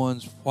loved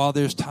ones. While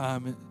there's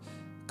time,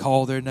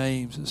 call their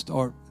names and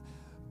start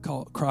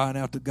crying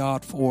out to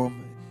God for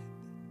them.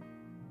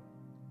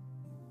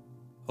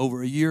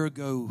 Over a year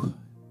ago,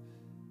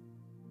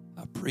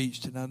 I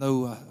preached, and I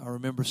know I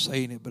remember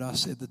saying it, but I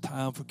said the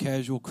time for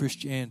casual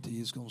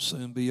Christianity is going to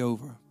soon be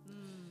over.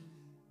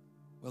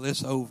 Well,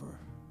 it's over.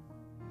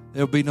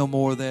 There'll be no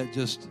more of that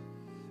just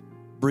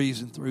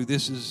breezing through.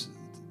 This is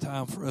the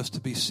time for us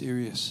to be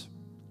serious.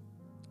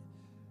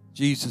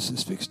 Jesus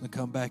is fixing to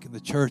come back, and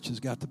the church has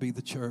got to be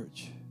the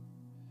church.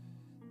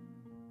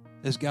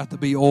 There's got to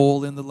be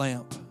oil in the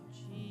lamp.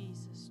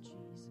 Jesus.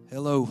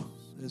 Hello.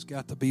 There's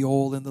got to be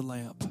oil in the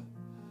lamp.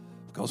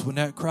 Because when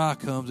that cry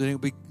comes, there ain't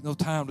going to be no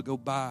time to go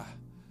by.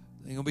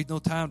 There ain't going to be no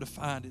time to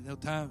find it. No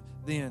time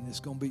then.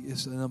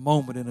 It's in a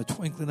moment, in a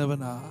twinkling of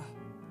an eye.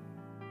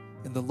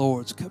 And the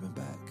Lord's coming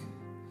back.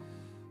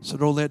 So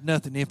don't let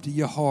nothing empty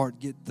your heart.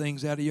 Get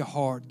things out of your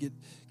heart. Get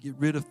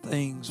rid of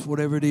things,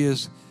 whatever it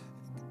is.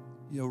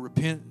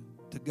 Repent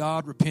to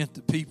God, repent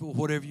to people,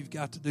 whatever you've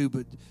got to do.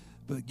 But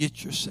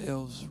get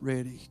yourselves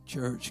ready,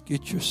 church.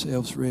 Get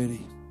yourselves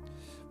ready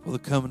for the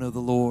coming of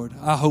the Lord.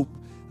 I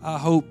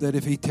hope that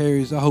if He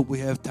tarries, I hope we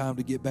have time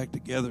to get back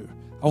together.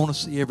 I want to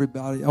see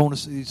everybody. I want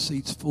to see these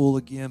seats full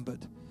again, but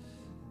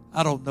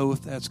I don't know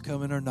if that's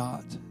coming or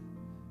not.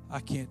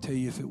 I can't tell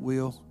you if it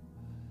will.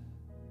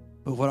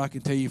 But what I can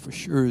tell you for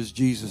sure is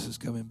Jesus is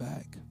coming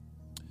back.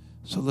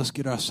 So let's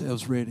get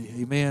ourselves ready.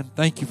 Amen.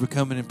 Thank you for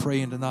coming and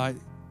praying tonight.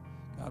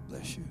 God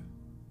bless you.